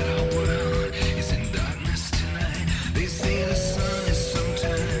secret that our world is in darkness tonight. They say the sun is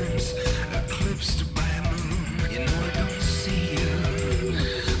sometimes eclipsed by a moon. You know I don't see you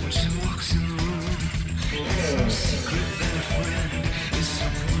when she walks in the room. It's no secret that a friend is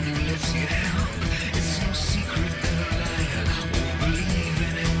someone who lets you help. It's no secret that a liar won't believe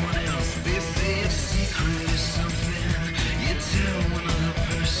anyone else. They say a secret is something you tell one other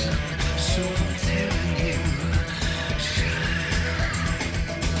person. So I'm telling you,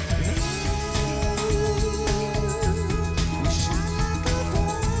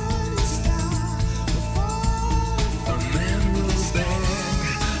 a man will beg,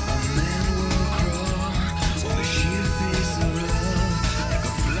 a man will crawl, on the sheer face of love, like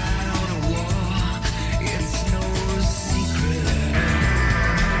a fly on a wall. It's no secret.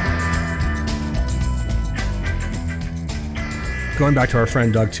 Going back to our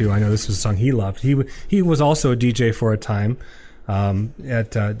friend Doug too, I know this was a song he loved. He was also a DJ for a time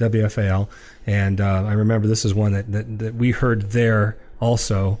at WFAL, and I remember this is one that we heard there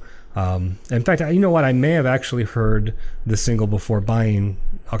also In fact, you know what? I may have actually heard the single before buying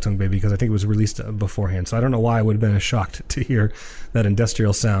Octung Baby because I think it was released beforehand. So I don't know why I would have been shocked to hear that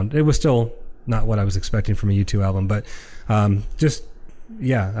industrial sound. It was still not what I was expecting from a U2 album, but I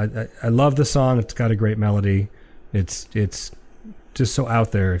love the song. It's got a great melody. It's just so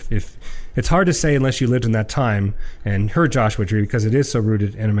out there. If it's hard to say unless you lived in that time and heard Joshua Tree, because it is so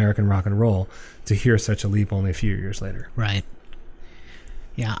rooted in American rock and roll, to hear such a leap only a few years later. Right.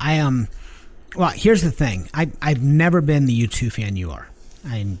 Yeah, well, here's the thing. I've never been the U2 fan you are.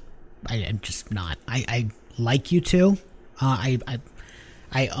 I'm just not. I like U2.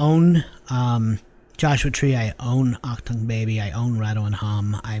 I own Joshua Tree. I own Octung Baby. I own Rattle and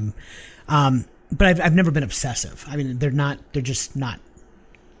Hum. But I've never been obsessive. I mean, they're just not,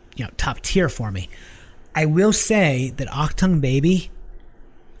 top tier for me. I will say that Octung Baby,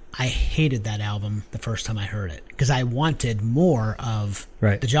 I hated that album the first time I heard it because I wanted more of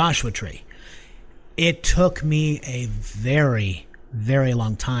the Joshua Tree. It took me a very, very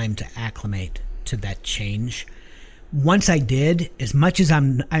long time to acclimate to that change. Once I did, as much as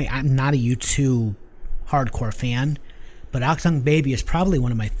I'm not a U2 hardcore fan, but Octung Baby is probably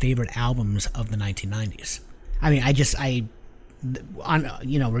one of my favorite albums of the 1990s. I mean,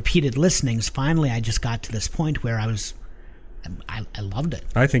 on repeated listenings, finally I just got to this point where I loved it.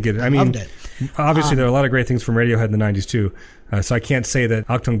 I think loved it. Obviously, there are a lot of great things from Radiohead in the 90s, too. So I can't say that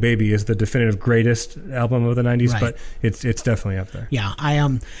Octung Baby is the definitive greatest album of the 90s, but it's definitely up there. Yeah.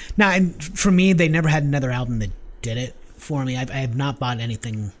 Now, and for me, they never had another album that did it for me. I have not bought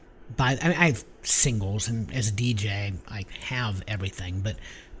anything I have singles, and as a DJ, I have everything. But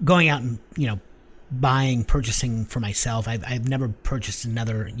going out and, purchasing for myself, I've never purchased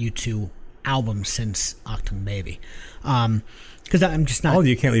another U2 album since Octung Baby. Because I'm just not. All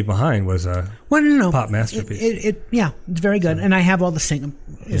You Can't Leave Behind was a pop masterpiece. It's very good, and I have all the singles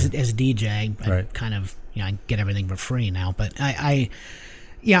as a DJ. I kind of I get everything for free now, but I've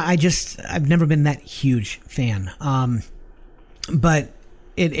never been that huge fan. But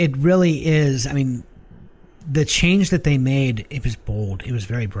it really is. I mean, the change that they made, it was bold. It was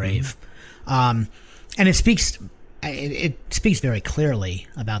very brave, and it speaks. It speaks very clearly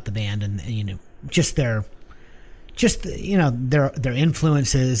about the band and just their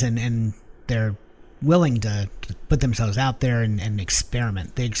influences and they're willing to put themselves out there and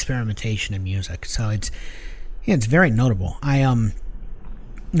experiment. The experimentation in music. So it's very notable. I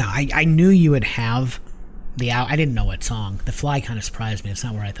knew you would have I didn't know what song. The Fly kind of surprised me. It's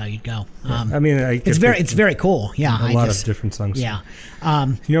not where I thought you'd go. It's very cool. Yeah, a lot of different songs. Yeah.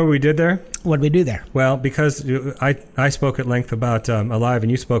 You know what we did there? What did we do there? Well, because I spoke at length about Alive and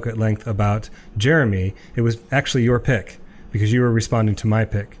you spoke at length about Jeremy, it was actually your pick because you were responding to my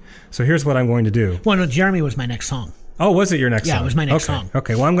pick. So here's what I'm going to do. Well, no, Jeremy was my next song. Oh, was it your next song? Yeah, it was my next song.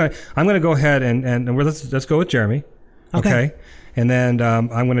 Okay. Well, I'm gonna go ahead and let's go with Jeremy. Okay. And then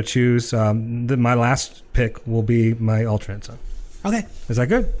I'm going to choose my last pick will be my alternate song. Okay. Is that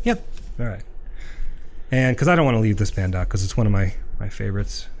good? Yep. All right. And because I don't want to leave this band out because it's one of my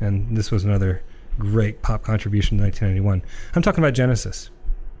favorites. And this was another great pop contribution in 1991. I'm talking about Genesis.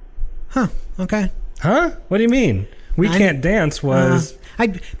 Huh. Okay. Huh? What do you mean? We Can't Dance was...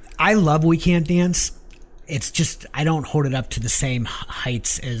 I love We Can't Dance. It's just I don't hold it up to the same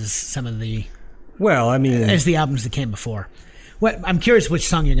heights as some of the... Well, I mean... As the albums that came before. I'm curious which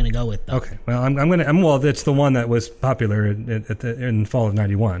song you're going to go with, though. Okay. Well, it's the one that was popular in the fall of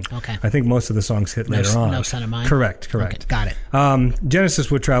 91. Okay. I think most of the songs hit later on. No Son of Mine? Correct. Okay, got it. Genesis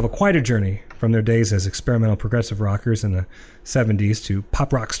would travel quite a journey from their days as experimental progressive rockers in the 70s to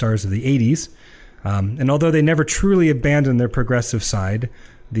pop rock stars of the 80s. And although they never truly abandoned their progressive side,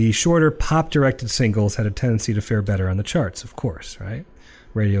 the shorter pop-directed singles had a tendency to fare better on the charts, of course, right?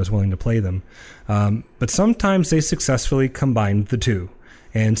 Radio is willing to play them. But sometimes they successfully combined the two.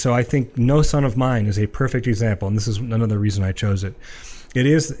 And so I think No Son of Mine is a perfect example, and this is another reason I chose it. It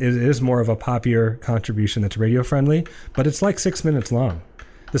is more of a poppier contribution that's radio-friendly, but it's like 6 minutes long.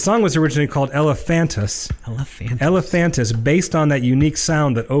 The song was originally called Elephantus. Elephantus, based on that unique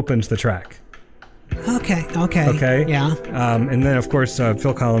sound that opens the track. Okay. Yeah. And then, of course,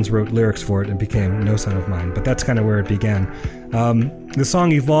 Phil Collins wrote lyrics for it and became No Son of Mine. But that's kind of where it began. The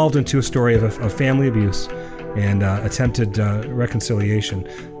song evolved into a story of family abuse and attempted reconciliation.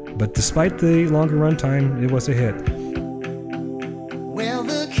 But despite the longer runtime, it was a hit. Well,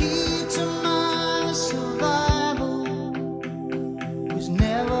 the key to my survival was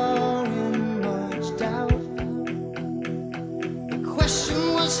never in much doubt. The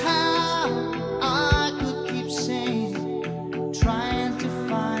question was how I could keep sane, trying to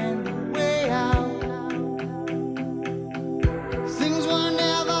find a way out. Things were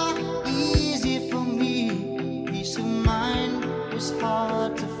never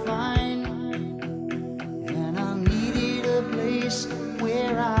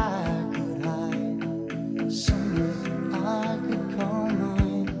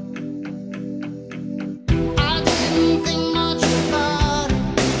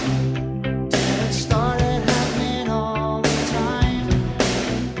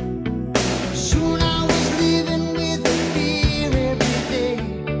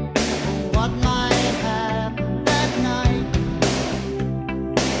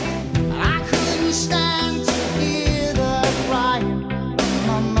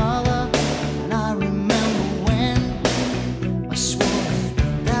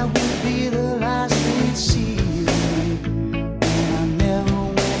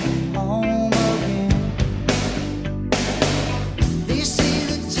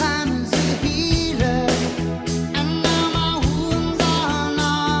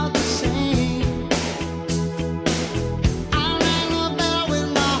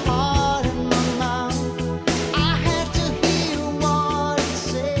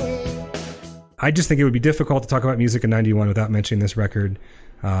I just think it would be difficult to talk about music in 91 without mentioning this record,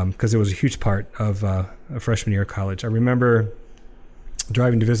 because it was a huge part of a freshman year of college. I remember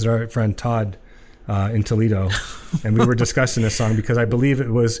driving to visit our friend Todd in Toledo, and we were discussing this song because I believe it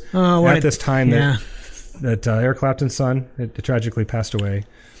was at this time that Eric Clapton's son had tragically passed away.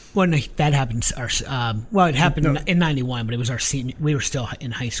 Well, no, that happened. It happened in '91, but it was our senior. We were still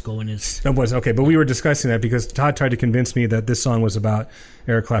in high school when his. It was okay, but we were discussing that because Todd tried to convince me that this song was about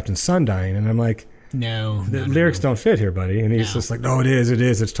Eric Clapton's son dying, and I'm like, no, the lyrics don't fit here, buddy. And he's just like, no, it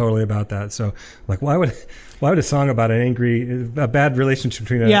is. It's totally about that. So, like, why would a song about a bad relationship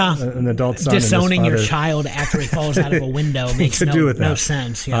between an adult son disowning and his your child after he falls out of a window makes no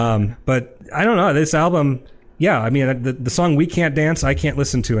sense. Yeah. But I don't know, this album. Yeah, I mean, the song "We Can't Dance" I can't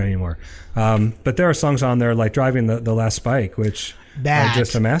listen to anymore. But there are songs on there like "Driving the Last Spike," which are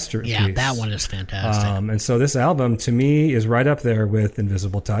just a masterpiece. Yeah, that one is fantastic. And so this album, to me, is right up there with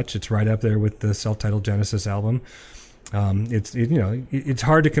 "Invisible Touch." It's right up there with the self-titled Genesis album. It's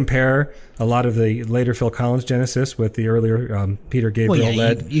hard to compare a lot of the later Phil Collins Genesis with the earlier Peter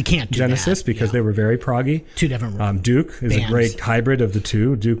Gabriel-led you can't do Genesis that, because they were very proggy. Two different Duke is bands. a great hybrid of the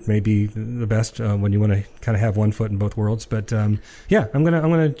two. Duke may be the best when you want to kind of have one foot in both worlds. But I'm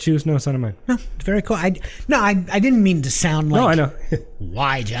gonna choose No Son of Mine. No, it's very cool. I didn't mean to sound like. No, I know.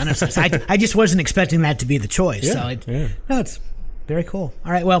 Why Genesis? I just wasn't expecting that to be the choice. It's very cool.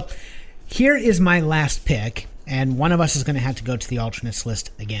 All right, well, here is my last pick. And one of us is going to have to go to the alternates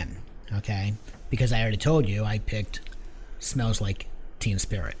list again, okay? Because I already told you I picked Smells Like Teen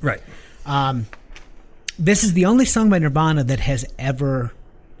Spirit. Right. This is the only song by Nirvana that has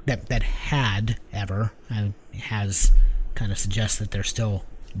kind of suggests that they're still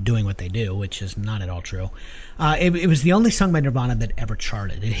doing what they do, which is not at all true. It was the only song by Nirvana that ever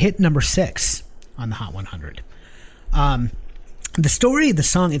charted. It hit number 6 on the Hot 100. The story of the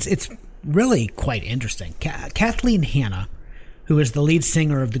song, it's really quite interesting. Kathleen Hanna, who is the lead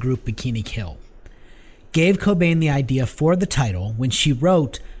singer of the group Bikini Kill, gave Cobain the idea for the title when she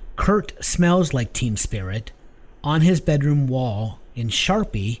wrote "Kurt Smells Like Teen Spirit" on his bedroom wall in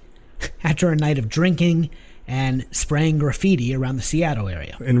Sharpie after a night of drinking and spraying graffiti around the Seattle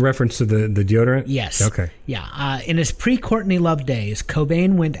area. In reference to the deodorant? Yes. Okay. Yeah. In his pre-Courtney Love days,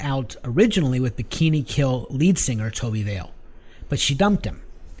 Cobain went out originally with Bikini Kill lead singer Toby Vale, but she dumped him.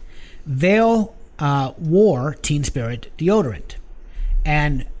 Vale wore Teen Spirit deodorant,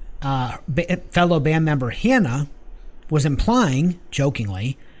 and fellow band member Hannah was implying,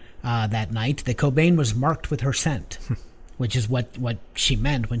 jokingly, that night that Cobain was marked with her scent, which is what she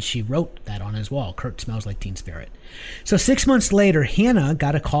meant when she wrote that on his wall, "Kurt Smells Like Teen Spirit." So 6 months later, Hannah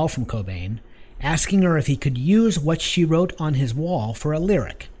got a call from Cobain asking her if he could use what she wrote on his wall for a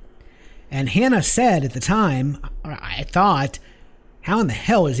lyric. And Hannah said at the time, I thought, how in the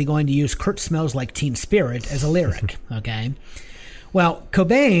hell is he going to use "Kurt Smells Like Teen Spirit" as a lyric? Okay. Well,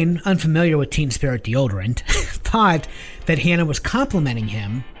 Cobain, unfamiliar with Teen Spirit deodorant, thought that Hannah was complimenting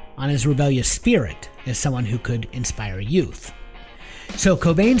him on his rebellious spirit as someone who could inspire youth. So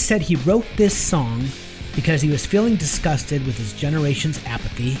Cobain said he wrote this song because he was feeling disgusted with his generation's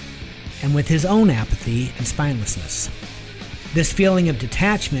apathy and with his own apathy and spinelessness. This feeling of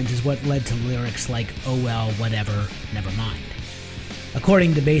detachment is what led to lyrics like "Oh well, whatever, never mind."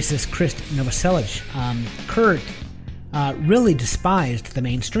 According to bassist Chris Novoselic, Kurt really despised the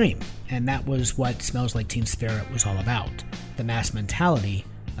mainstream, and that was what Smells Like Teen Spirit was all about, the mass mentality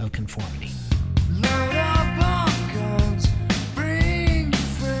of conformity. Load up on guns, bring your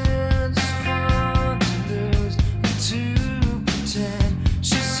friends, it's fun to lose and to pretend.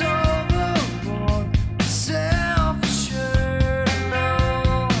 She's overboard, self-assured,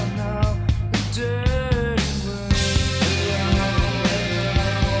 no, a dirty word.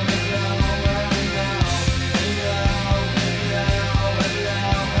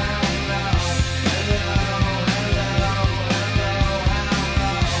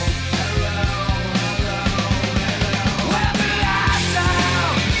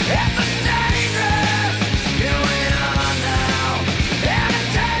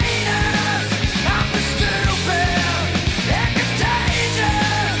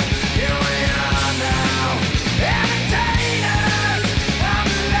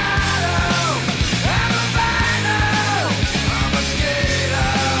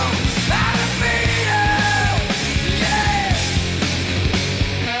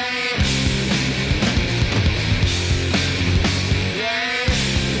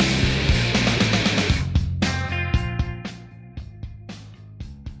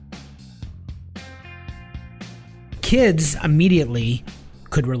 Kids immediately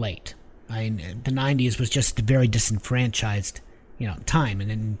could relate. I mean, the 90s was just a very disenfranchised time.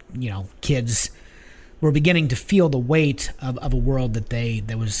 And then, kids were beginning to feel the weight of a world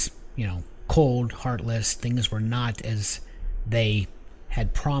that was, cold, heartless. Things were not as they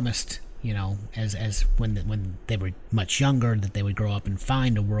had promised, as when they were much younger, that they would grow up and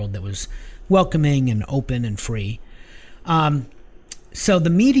find a world that was welcoming and open and free. So the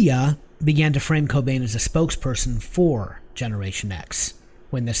media began to frame Cobain as a spokesperson for Generation X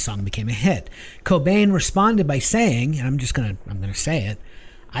when this song became a hit. Cobain responded by saying, and I'm going to say it,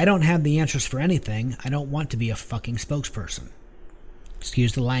 "I don't have the answers for anything. I don't want to be a fucking spokesperson."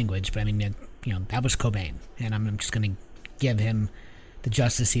 Excuse the language, but I mean, that was Cobain, and I'm just going to give him the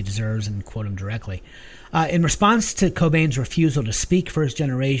justice he deserves and quote him directly. In response to Cobain's refusal to speak for his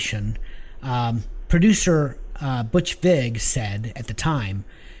generation, producer Butch Vig said at the time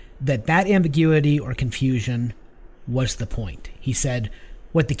that ambiguity or confusion was the point. He said,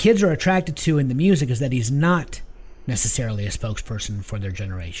 "What the kids are attracted to in the music is that he's not necessarily a spokesperson for their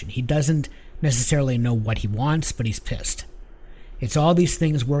generation. He doesn't necessarily know what he wants, but he's pissed. It's all these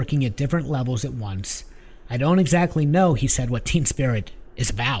things working at different levels at once. I don't exactly know," he said, "what Teen Spirit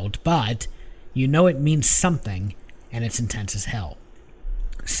is about, but it means something, and it's intense as hell."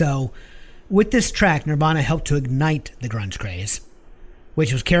 So, with this track, Nirvana helped to ignite the grunge craze,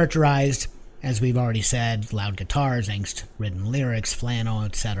 which was characterized, as we've already said, loud guitars, angst-ridden lyrics, flannel,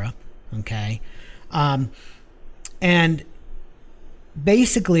 etc. Okay? And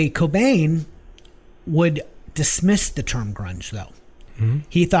basically, Cobain would dismiss the term grunge, though. Mm-hmm.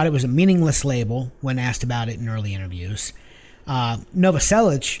 He thought it was a meaningless label when asked about it in early interviews.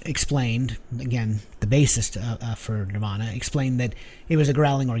 Novoselic explained, again, the bassist for Nirvana, explained that it was a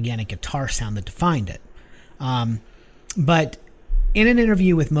growling organic guitar sound that defined it. But in an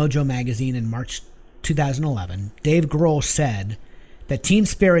interview with Mojo Magazine in March 2011, Dave Grohl said that Teen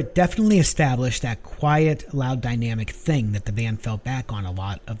Spirit definitely established that quiet, loud, dynamic thing that the band fell back on a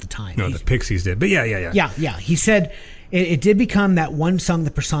lot of the time. No, the Pixies did, but yeah. Yeah. He said it did become that one song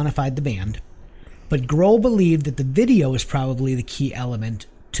that personified the band, but Grohl believed that the video was probably the key element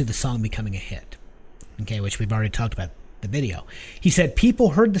to the song becoming a hit, okay, which we've already talked about the video. He said people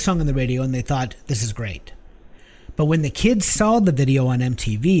heard the song on the radio and they thought, this is great. But when the kids saw the video on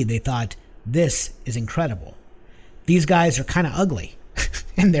MTV, they thought, this is incredible. These guys are kind of ugly,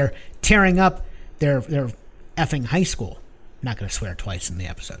 and they're tearing up their effing high school. I'm not going to swear twice in the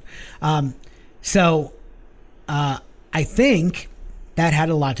episode. So I think that had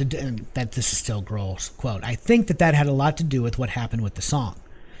a lot to do, and that this is still Grohl's quote, I think that had a lot to do with what happened with the song.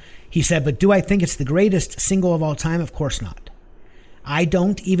 He said, but do I think it's the greatest single of all time? Of course not. I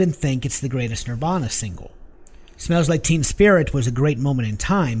don't even think it's the greatest Nirvana single. Smells Like Teen Spirit was a great moment in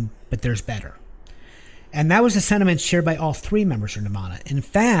time, but there's better. And that was a sentiment shared by all three members of Nirvana. In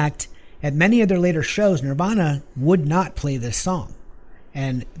fact, at many of their later shows, Nirvana would not play this song.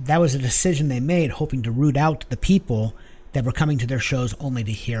 And that was a decision they made, hoping to root out the people that were coming to their shows only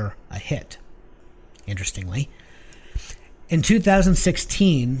to hear a hit. Interestingly. In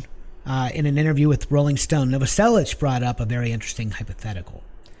 2016, in an interview with Rolling Stone, Novoselic brought up a very interesting hypothetical.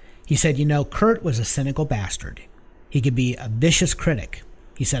 He said, Kurt was a cynical bastard. He could be a vicious critic.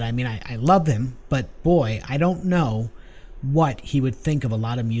 He said, I love him, but boy, I don't know what he would think of a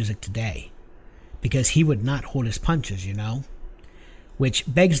lot of music today. Because he would not hold his punches, Which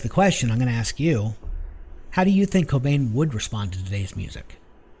begs the question I'm going to ask you. How do you think Cobain would respond to today's music?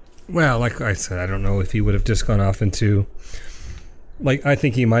 Well, like I said, I don't know if he would have just gone off into... I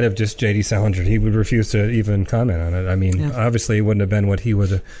think he might have just J.D. Salinger. He would refuse to even comment on it. Obviously it wouldn't have been what he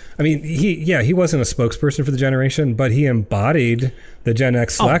would have... he wasn't a spokesperson for the generation, but he embodied the Gen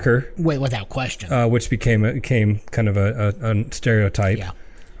X slacker. Without question. Which became kind of a stereotype.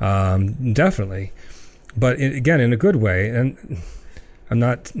 Yeah. Definitely. But again, in a good way. And I'm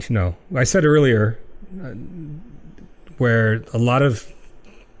not, I said earlier where a lot of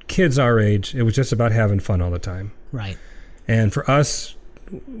kids our age, it was just about having fun all the time. Right. And for us,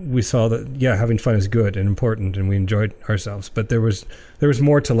 we saw that, having fun is good and important, and we enjoyed ourselves. But there was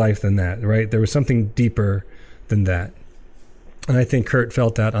more to life than that, right? There was something deeper than that. And I think Kurt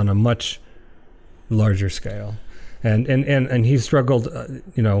felt that on a much larger scale. And he struggled,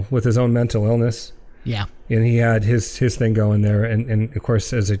 with his own mental illness. Yeah. And he had his thing going there. And of course,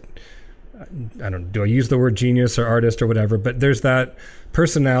 do I use the word genius or artist or whatever? But there's that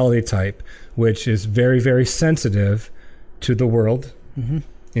personality type, which is very, very sensitive to the world. Mm-hmm.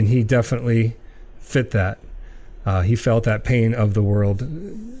 And he definitely fit that. He felt that pain of the world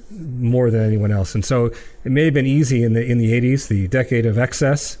more than anyone else. And so it may have been easy in the 80s, the decade of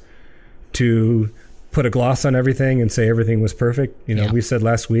excess, to put a gloss on everything and say everything was perfect. We said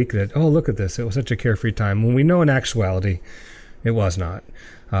last week that, look at this. It was such a carefree time. When we know in actuality, It was not.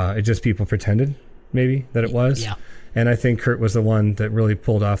 It just people pretended maybe that it was. Yeah. And I think Kurt was the one that really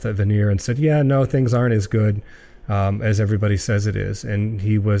pulled off that veneer and said, yeah, no, things aren't as good as everybody says it is. And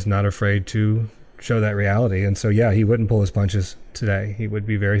he was not afraid to show that reality. And so, yeah, he wouldn't pull his punches today. He would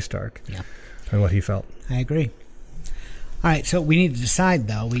be very stark on what he felt. I agree. All right, so we need to decide,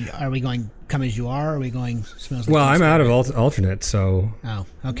 though. Are we going Come As You Are, or are we going Smells Like Well, Teen I'm out Spirit? of alternate, so... Oh,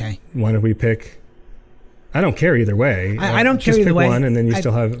 okay. Why don't we pick... I don't care either way. I don't care just either pick way. one, and then you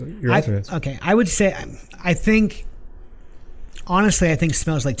still have your alternates. Okay, I would say, I think... Honestly, I think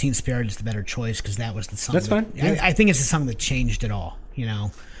Smells Like Teen Spirit is the better choice because that was the song. That's fine. Yeah. I think it's the song that changed it all, you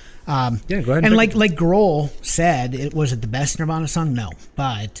know. Yeah, go ahead. And like Grohl said, was it the best Nirvana song? No.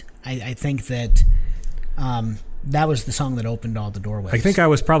 But I think that that was the song that opened all the doorways. I think I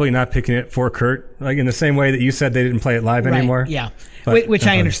was probably not picking it for Kurt, like in the same way that you said they didn't play it live anymore. Yeah. But, which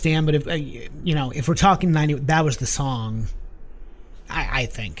I understand, but if if we're talking 90, that was the song, I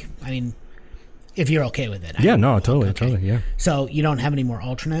think. I mean, if you're okay with it. Yeah, no, totally, yeah. So you don't have any more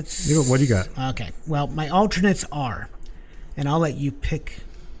alternates? What do you got? Okay. Well, my alternates are, and I'll let you pick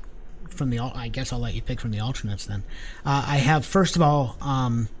from the. I guess I'll let you pick from the alternates then. I have first of all,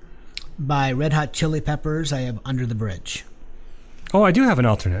 by Red Hot Chili Peppers, I have Under the Bridge. Oh, I do have an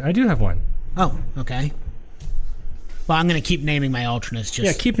alternate. I do have one. Oh, okay. Well, I'm going to keep naming my alternates.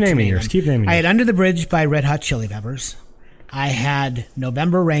 Keep naming yours. Keep naming yours. I had Under the Bridge by Red Hot Chili Peppers. I had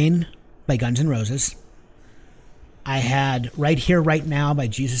November Rain by Guns N' Roses. I had Right Here, Right Now by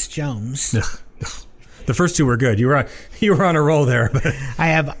Jesus Jones. The first two were good. You were on a roll there. But. I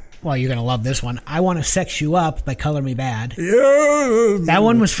have, well, you're going to love this one. I Want to Sex You Up by Color Me Bad. Yeah. That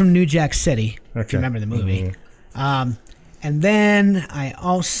one was from New Jack City, if you remember the movie. Mm-hmm. And then I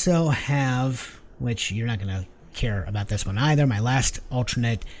also have, which you're not going to care about this one either, my last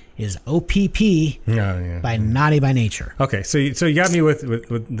alternate is OPP by Naughty by Nature. Okay, so you got me with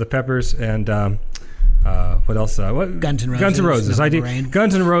the Peppers and what else? Guns N' Roses. Guns N' Roses.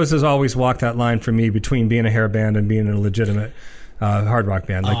 Guns N' Roses always walked that line for me between being a hair band and being a legitimate hard rock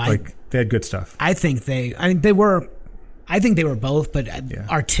band. Like they had good stuff. I think they were both, but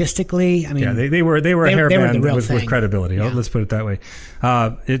artistically, I mean, yeah, they were a hair band with credibility. Yeah. Let's put it that way.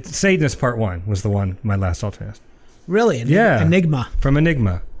 Satanist Part 1 was the one, my last alternate. Really? Yeah. Enigma. From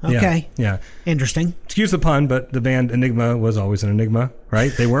Enigma. Okay. Yeah. Interesting. Excuse the pun, but the band Enigma was always an enigma,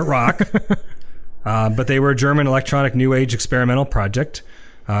 right? They weren't rock, but they were a German electronic new age experimental project,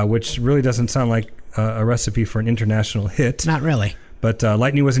 which really doesn't sound like a recipe for an international hit. Not really. But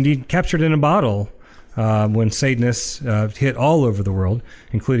lightning was indeed captured in a bottle when Satanists hit all over the world,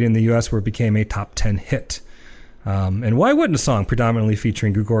 including in the U.S., where it became a top 10 hit. And why wouldn't a song predominantly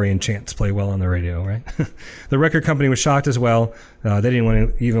featuring Gregorian chants play well on the radio, right? The record company was shocked as well. They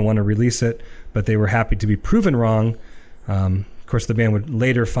didn't even want to release it, but they were happy to be proven wrong. Of course, the band would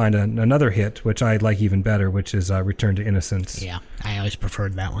later find another hit, which I like even better, which is Return to Innocence. Yeah, I always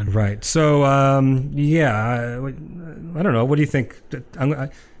preferred that one. Right. So, I don't know. What do you think?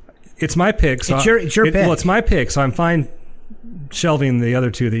 It's my pick. So it's your pick. Well, it's my pick, so I'm fine shelving the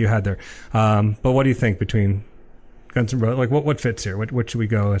other two that you had there. But what do you think between Guns N' Roses? Like, what fits here? What should we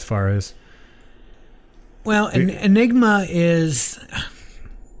go as far as? Well, Enigma is...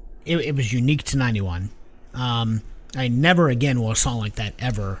 It was unique to 91. I never again will a song like that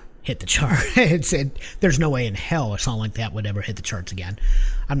ever hit the chart. There's no way in hell a song like that would ever hit the charts again.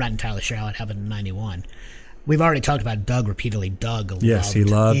 I'm not entirely sure how it happened in 91. We've already talked about Doug repeatedly. Doug he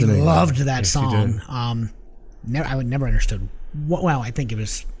loved that song. I would never understood. Well, I think it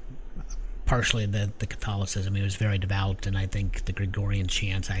was partially the Catholicism. He was very devout, and I think the Gregorian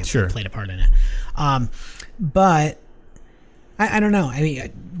chants played a part in it. But I don't know. I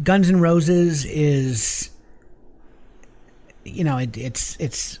mean, Guns N' Roses is, it's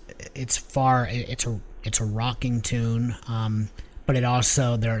a rocking tune, but it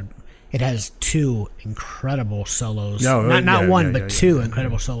also it has two incredible solos. Not one, but two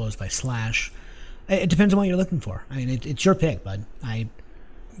incredible solos by Slash. It depends on what you're looking for. I mean, it's your pick, bud.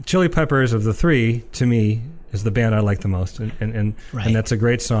 Chili Peppers of the three, to me, is the band I like the most, and that's a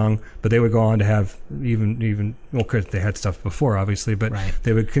great song. But they would go on to have even well, they had stuff before, obviously, but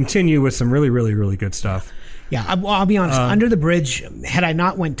they would continue with some really, really, really good stuff. Yeah, I'll be honest. Under the Bridge, had I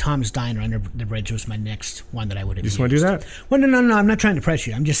not went Tom's Diner, Under the Bridge was my next one that I would have used. You just want to do that? Well, no. I'm not trying to press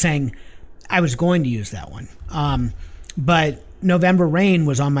you. I'm just saying I was going to use that one. But November Rain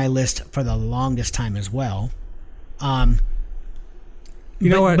was on my list for the longest time as well. You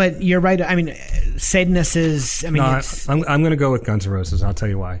know what? But you're right. I mean, Satanist is... I'm going to go with Guns N' Roses. I'll tell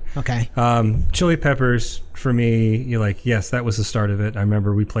you why. Okay. Chili Peppers, for me, you're like, yes, that was the start of it. I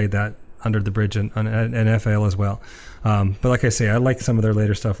remember we played that Under the Bridge and FAL as well. But like I say, I like some of their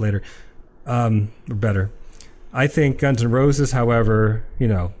later stuff better. I think Guns N' Roses, however,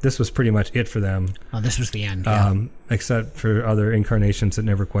 this was pretty much it for them. Oh, this was the end. Yeah. Except for other incarnations that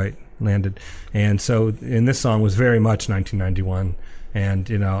never quite landed. And so, in this song was very much 1991.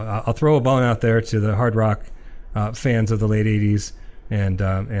 And I'll throw a bone out there to the hard rock fans of the late '80s, and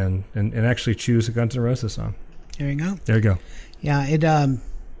actually choose a Guns N' Roses song. There you go. There you go. Yeah, it and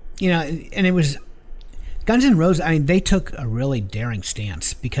it was Guns N' Roses. I mean, they took a really daring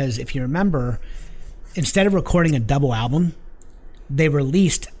stance because if you remember, instead of recording a double album, they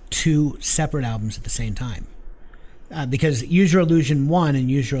released 2 separate albums at the same time. Because Use Your Illusion 1 and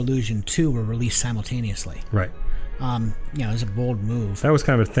Use Your Illusion 2 were released simultaneously. Right. It was a bold move. That was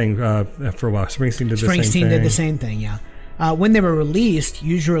kind of a thing for a while. Springsteen did the same thing. Springsteen did the same thing, yeah. When they were released,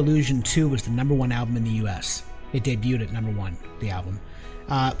 Use Your Illusion 2 was the #1 album in the U.S. It debuted at #1, the album.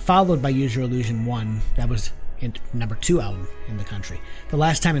 Followed by Use Your Illusion 1, that was #2 album in the country. The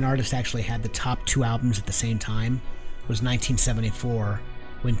last time an artist actually had the top 2 albums at the same time was 1974,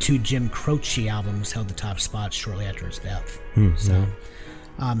 when 2 Jim Croce albums held the top spot shortly after his death. Mm-hmm. So,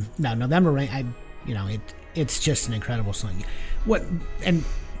 now November Rain, it's just an incredible song. And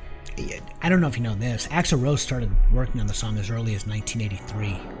I don't know if you know this, Axl Rose started working on the song as early as 1983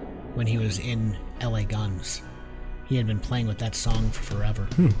 when he was in LA Guns. He had been playing with that song for forever.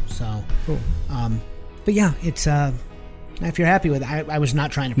 So, cool. But yeah, it's if you're happy with it, I was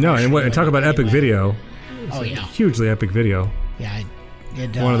not trying to. No, and talk about epic video. Oh yeah, hugely epic video. Yeah,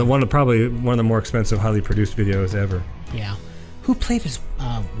 one of the more expensive, highly produced videos ever. Yeah, who played his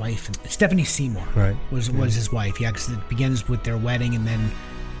wife? Stephanie Seymour. Right, was his wife. Yeah, because it begins with their wedding, and then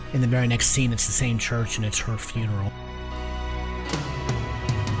in the very next scene, it's the same church, and it's her funeral.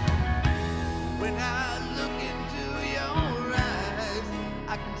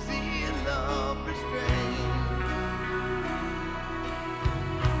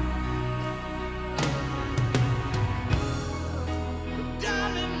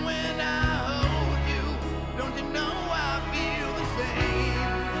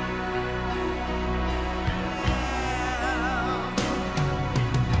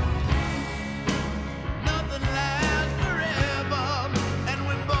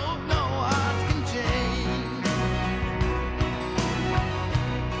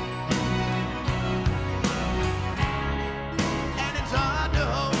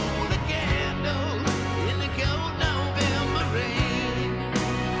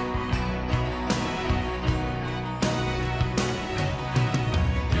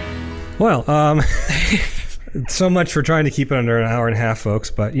 Well, so much for trying to keep it under an hour and a half, folks.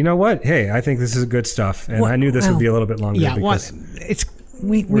 But you know what? Hey, I think this is good stuff, and I knew this would be a little bit longer. Yeah, because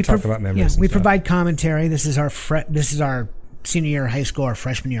we talk about memories. Yeah, we provide commentary. This is our senior year of high school, our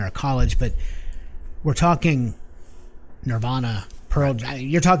freshman year of college. But we're talking Nirvana, Pearl.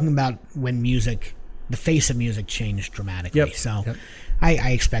 You're talking about when the face of music changed dramatically. Yep. So. Yep.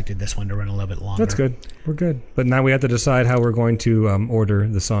 I expected this one to run a little bit longer. That's good. We're good. But now we have to decide how we're going to order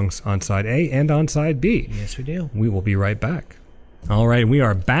the songs on side A and on side B. Yes, we do. We will be right back. All right, we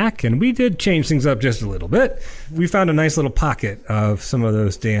are back, and we did change things up just a little bit. We found a nice little pocket of some of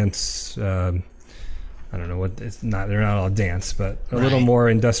those dance. I don't know what it's not. They're not all dance, but a little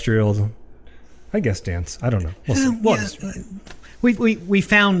more industrial. I guess dance. I don't know. We'll see. We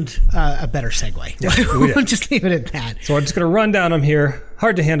found a better segue. Yeah, we'll just leave it at that. So I'm just going to run down them here.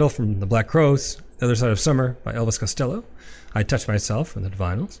 Hard to Handle from the Black Crowes. The Other Side of Summer by Elvis Costello. I Touch Myself from the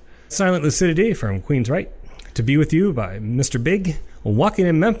Divinyls. Silent Lucidity from Queen's Right. To Be With You by Mr. Big. Walking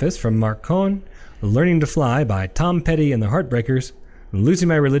in Memphis from Mark Cohn. Learning to Fly by Tom Petty and the Heartbreakers. Losing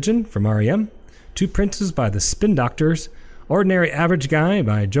My Religion from R.E.M. Two Princes by the Spin Doctors. Ordinary Average Guy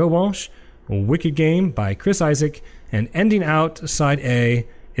by Joe Walsh. Wicked Game by Chris Isaak. And ending out side A,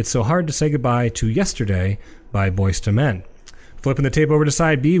 It's So Hard to Say Goodbye to Yesterday by Boyz II Men. Flipping the tape over to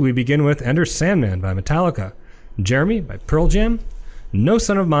side B, we begin with Enter Sandman by Metallica, Jeremy by Pearl Jam, No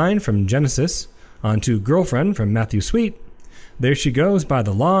Son of Mine from Genesis, on to Girlfriend from Matthew Sweet, There She Goes by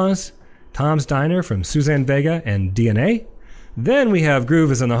The Laws, Tom's Diner from Suzanne Vega and DNA. Then we have Groove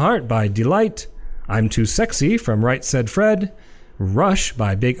Is in the Heart by Delight, I'm Too Sexy from Right Said Fred, Rush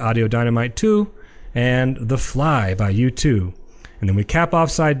by Big Audio Dynamite 2, and The Fly by U2. And then we cap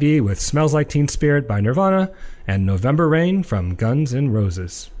off side B with Smells Like Teen Spirit by Nirvana and November Rain from Guns N'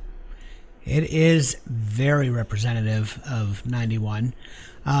 Roses. It is very representative of 91.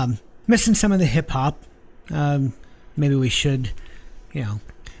 Missing some of the hip-hop. Maybe we should,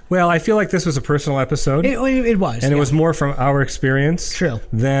 Well, I feel like this was a personal episode. It was. And it was more from our experience. True.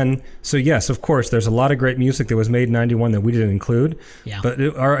 So yes, of course, there's a lot of great music that was made in 91 that we didn't include. Yeah.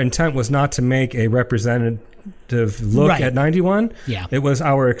 But our intent was not to make a representative look at 91. Yeah. It was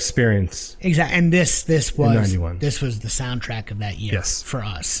our experience. Exactly. And this was 91. This was the soundtrack of that year for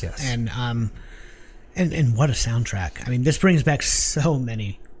us. Yes. And what a soundtrack. I mean, this brings back so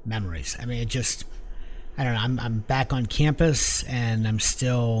many memories. I mean, it just, I don't know, I'm back on campus and I'm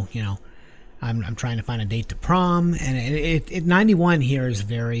still, I'm trying to find a date to prom, and it 91 here is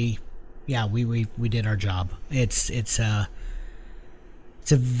very, we did our job. It's a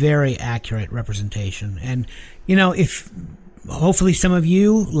very accurate representation. And if hopefully some of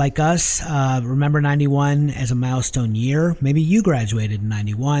you like us remember 91 as a milestone year, maybe you graduated in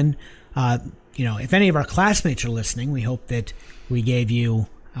 91. If any of our classmates are listening, we hope that we gave you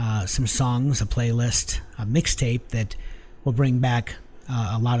some songs, a playlist, a mixtape that will bring back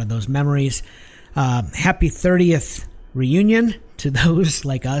a lot of those memories. Happy 30th reunion to those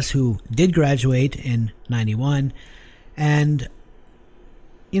like us who did graduate in 91. And,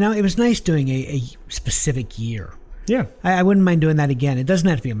 it was nice doing a specific year. Yeah. I wouldn't mind doing that again. It doesn't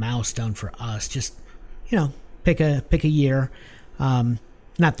have to be a milestone for us. Just, pick a year.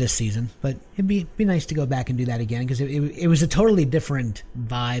 Not this season, but it'd be nice to go back and do that again, because it was a totally different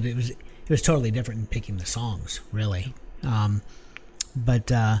vibe. It was totally different in picking the songs, really. Well,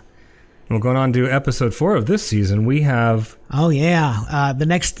 going on to episode 4 of this season, we have... Oh, yeah. The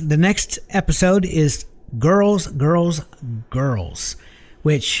next episode is Girls, Girls, Girls,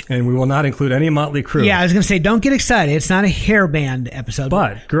 which... And we will not include any Motley Crue. Yeah, I was going to say, don't get excited. It's not a hair band episode.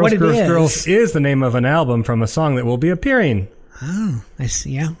 But Girls, Girls, Girls is the name of an album from a song that will be appearing. Oh, I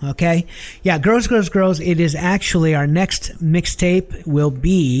see. Yeah, okay. Yeah, Girls, Girls, Girls. It is actually our next mixtape will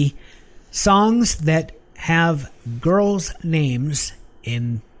be songs that have girls' names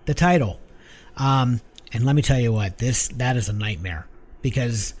in the title. And let me tell you what, that is a nightmare,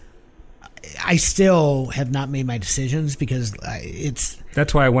 because I still have not made my decisions, because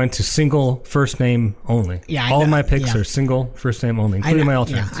That's why I went to single first name only. Yeah, all of my picks are single first name only, including my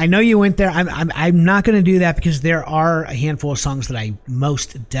alternates. Yeah, I know you went there. I'm not going to do that, because there are a handful of songs that I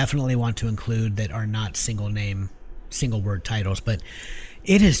most definitely want to include that are not single name, single word titles. But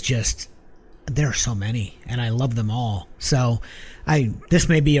it is just, there are so many, and I love them all. So this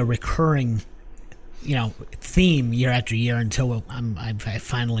may be a recurring, theme year after year until I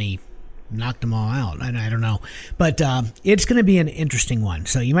finally knocked them all out. I don't know. But it's going to be an interesting one.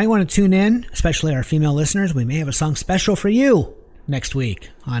 So you might want to tune in, especially our female listeners. We may have a song special for you next week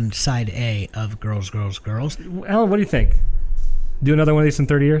on side A of Girls, Girls, Girls. Alan, what do you think? Do another one of these in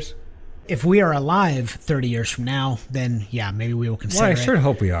 30 years? If we are alive 30 years from now, then maybe we will consider it. Well, I sure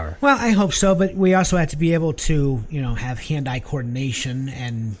hope we are. Well, I hope so, but we also have to be able to, have hand-eye coordination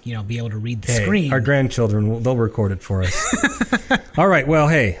and, be able to read the screen. Our grandchildren, they'll record it for us. All right, well,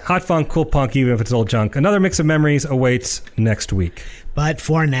 hey, hot funk, cool punk, even if it's old junk. Another mix of memories awaits next week. But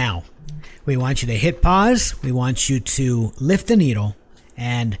for now, we want you to hit pause. We want you to lift the needle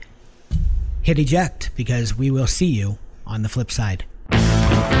and hit eject, because we will see you on the flip side.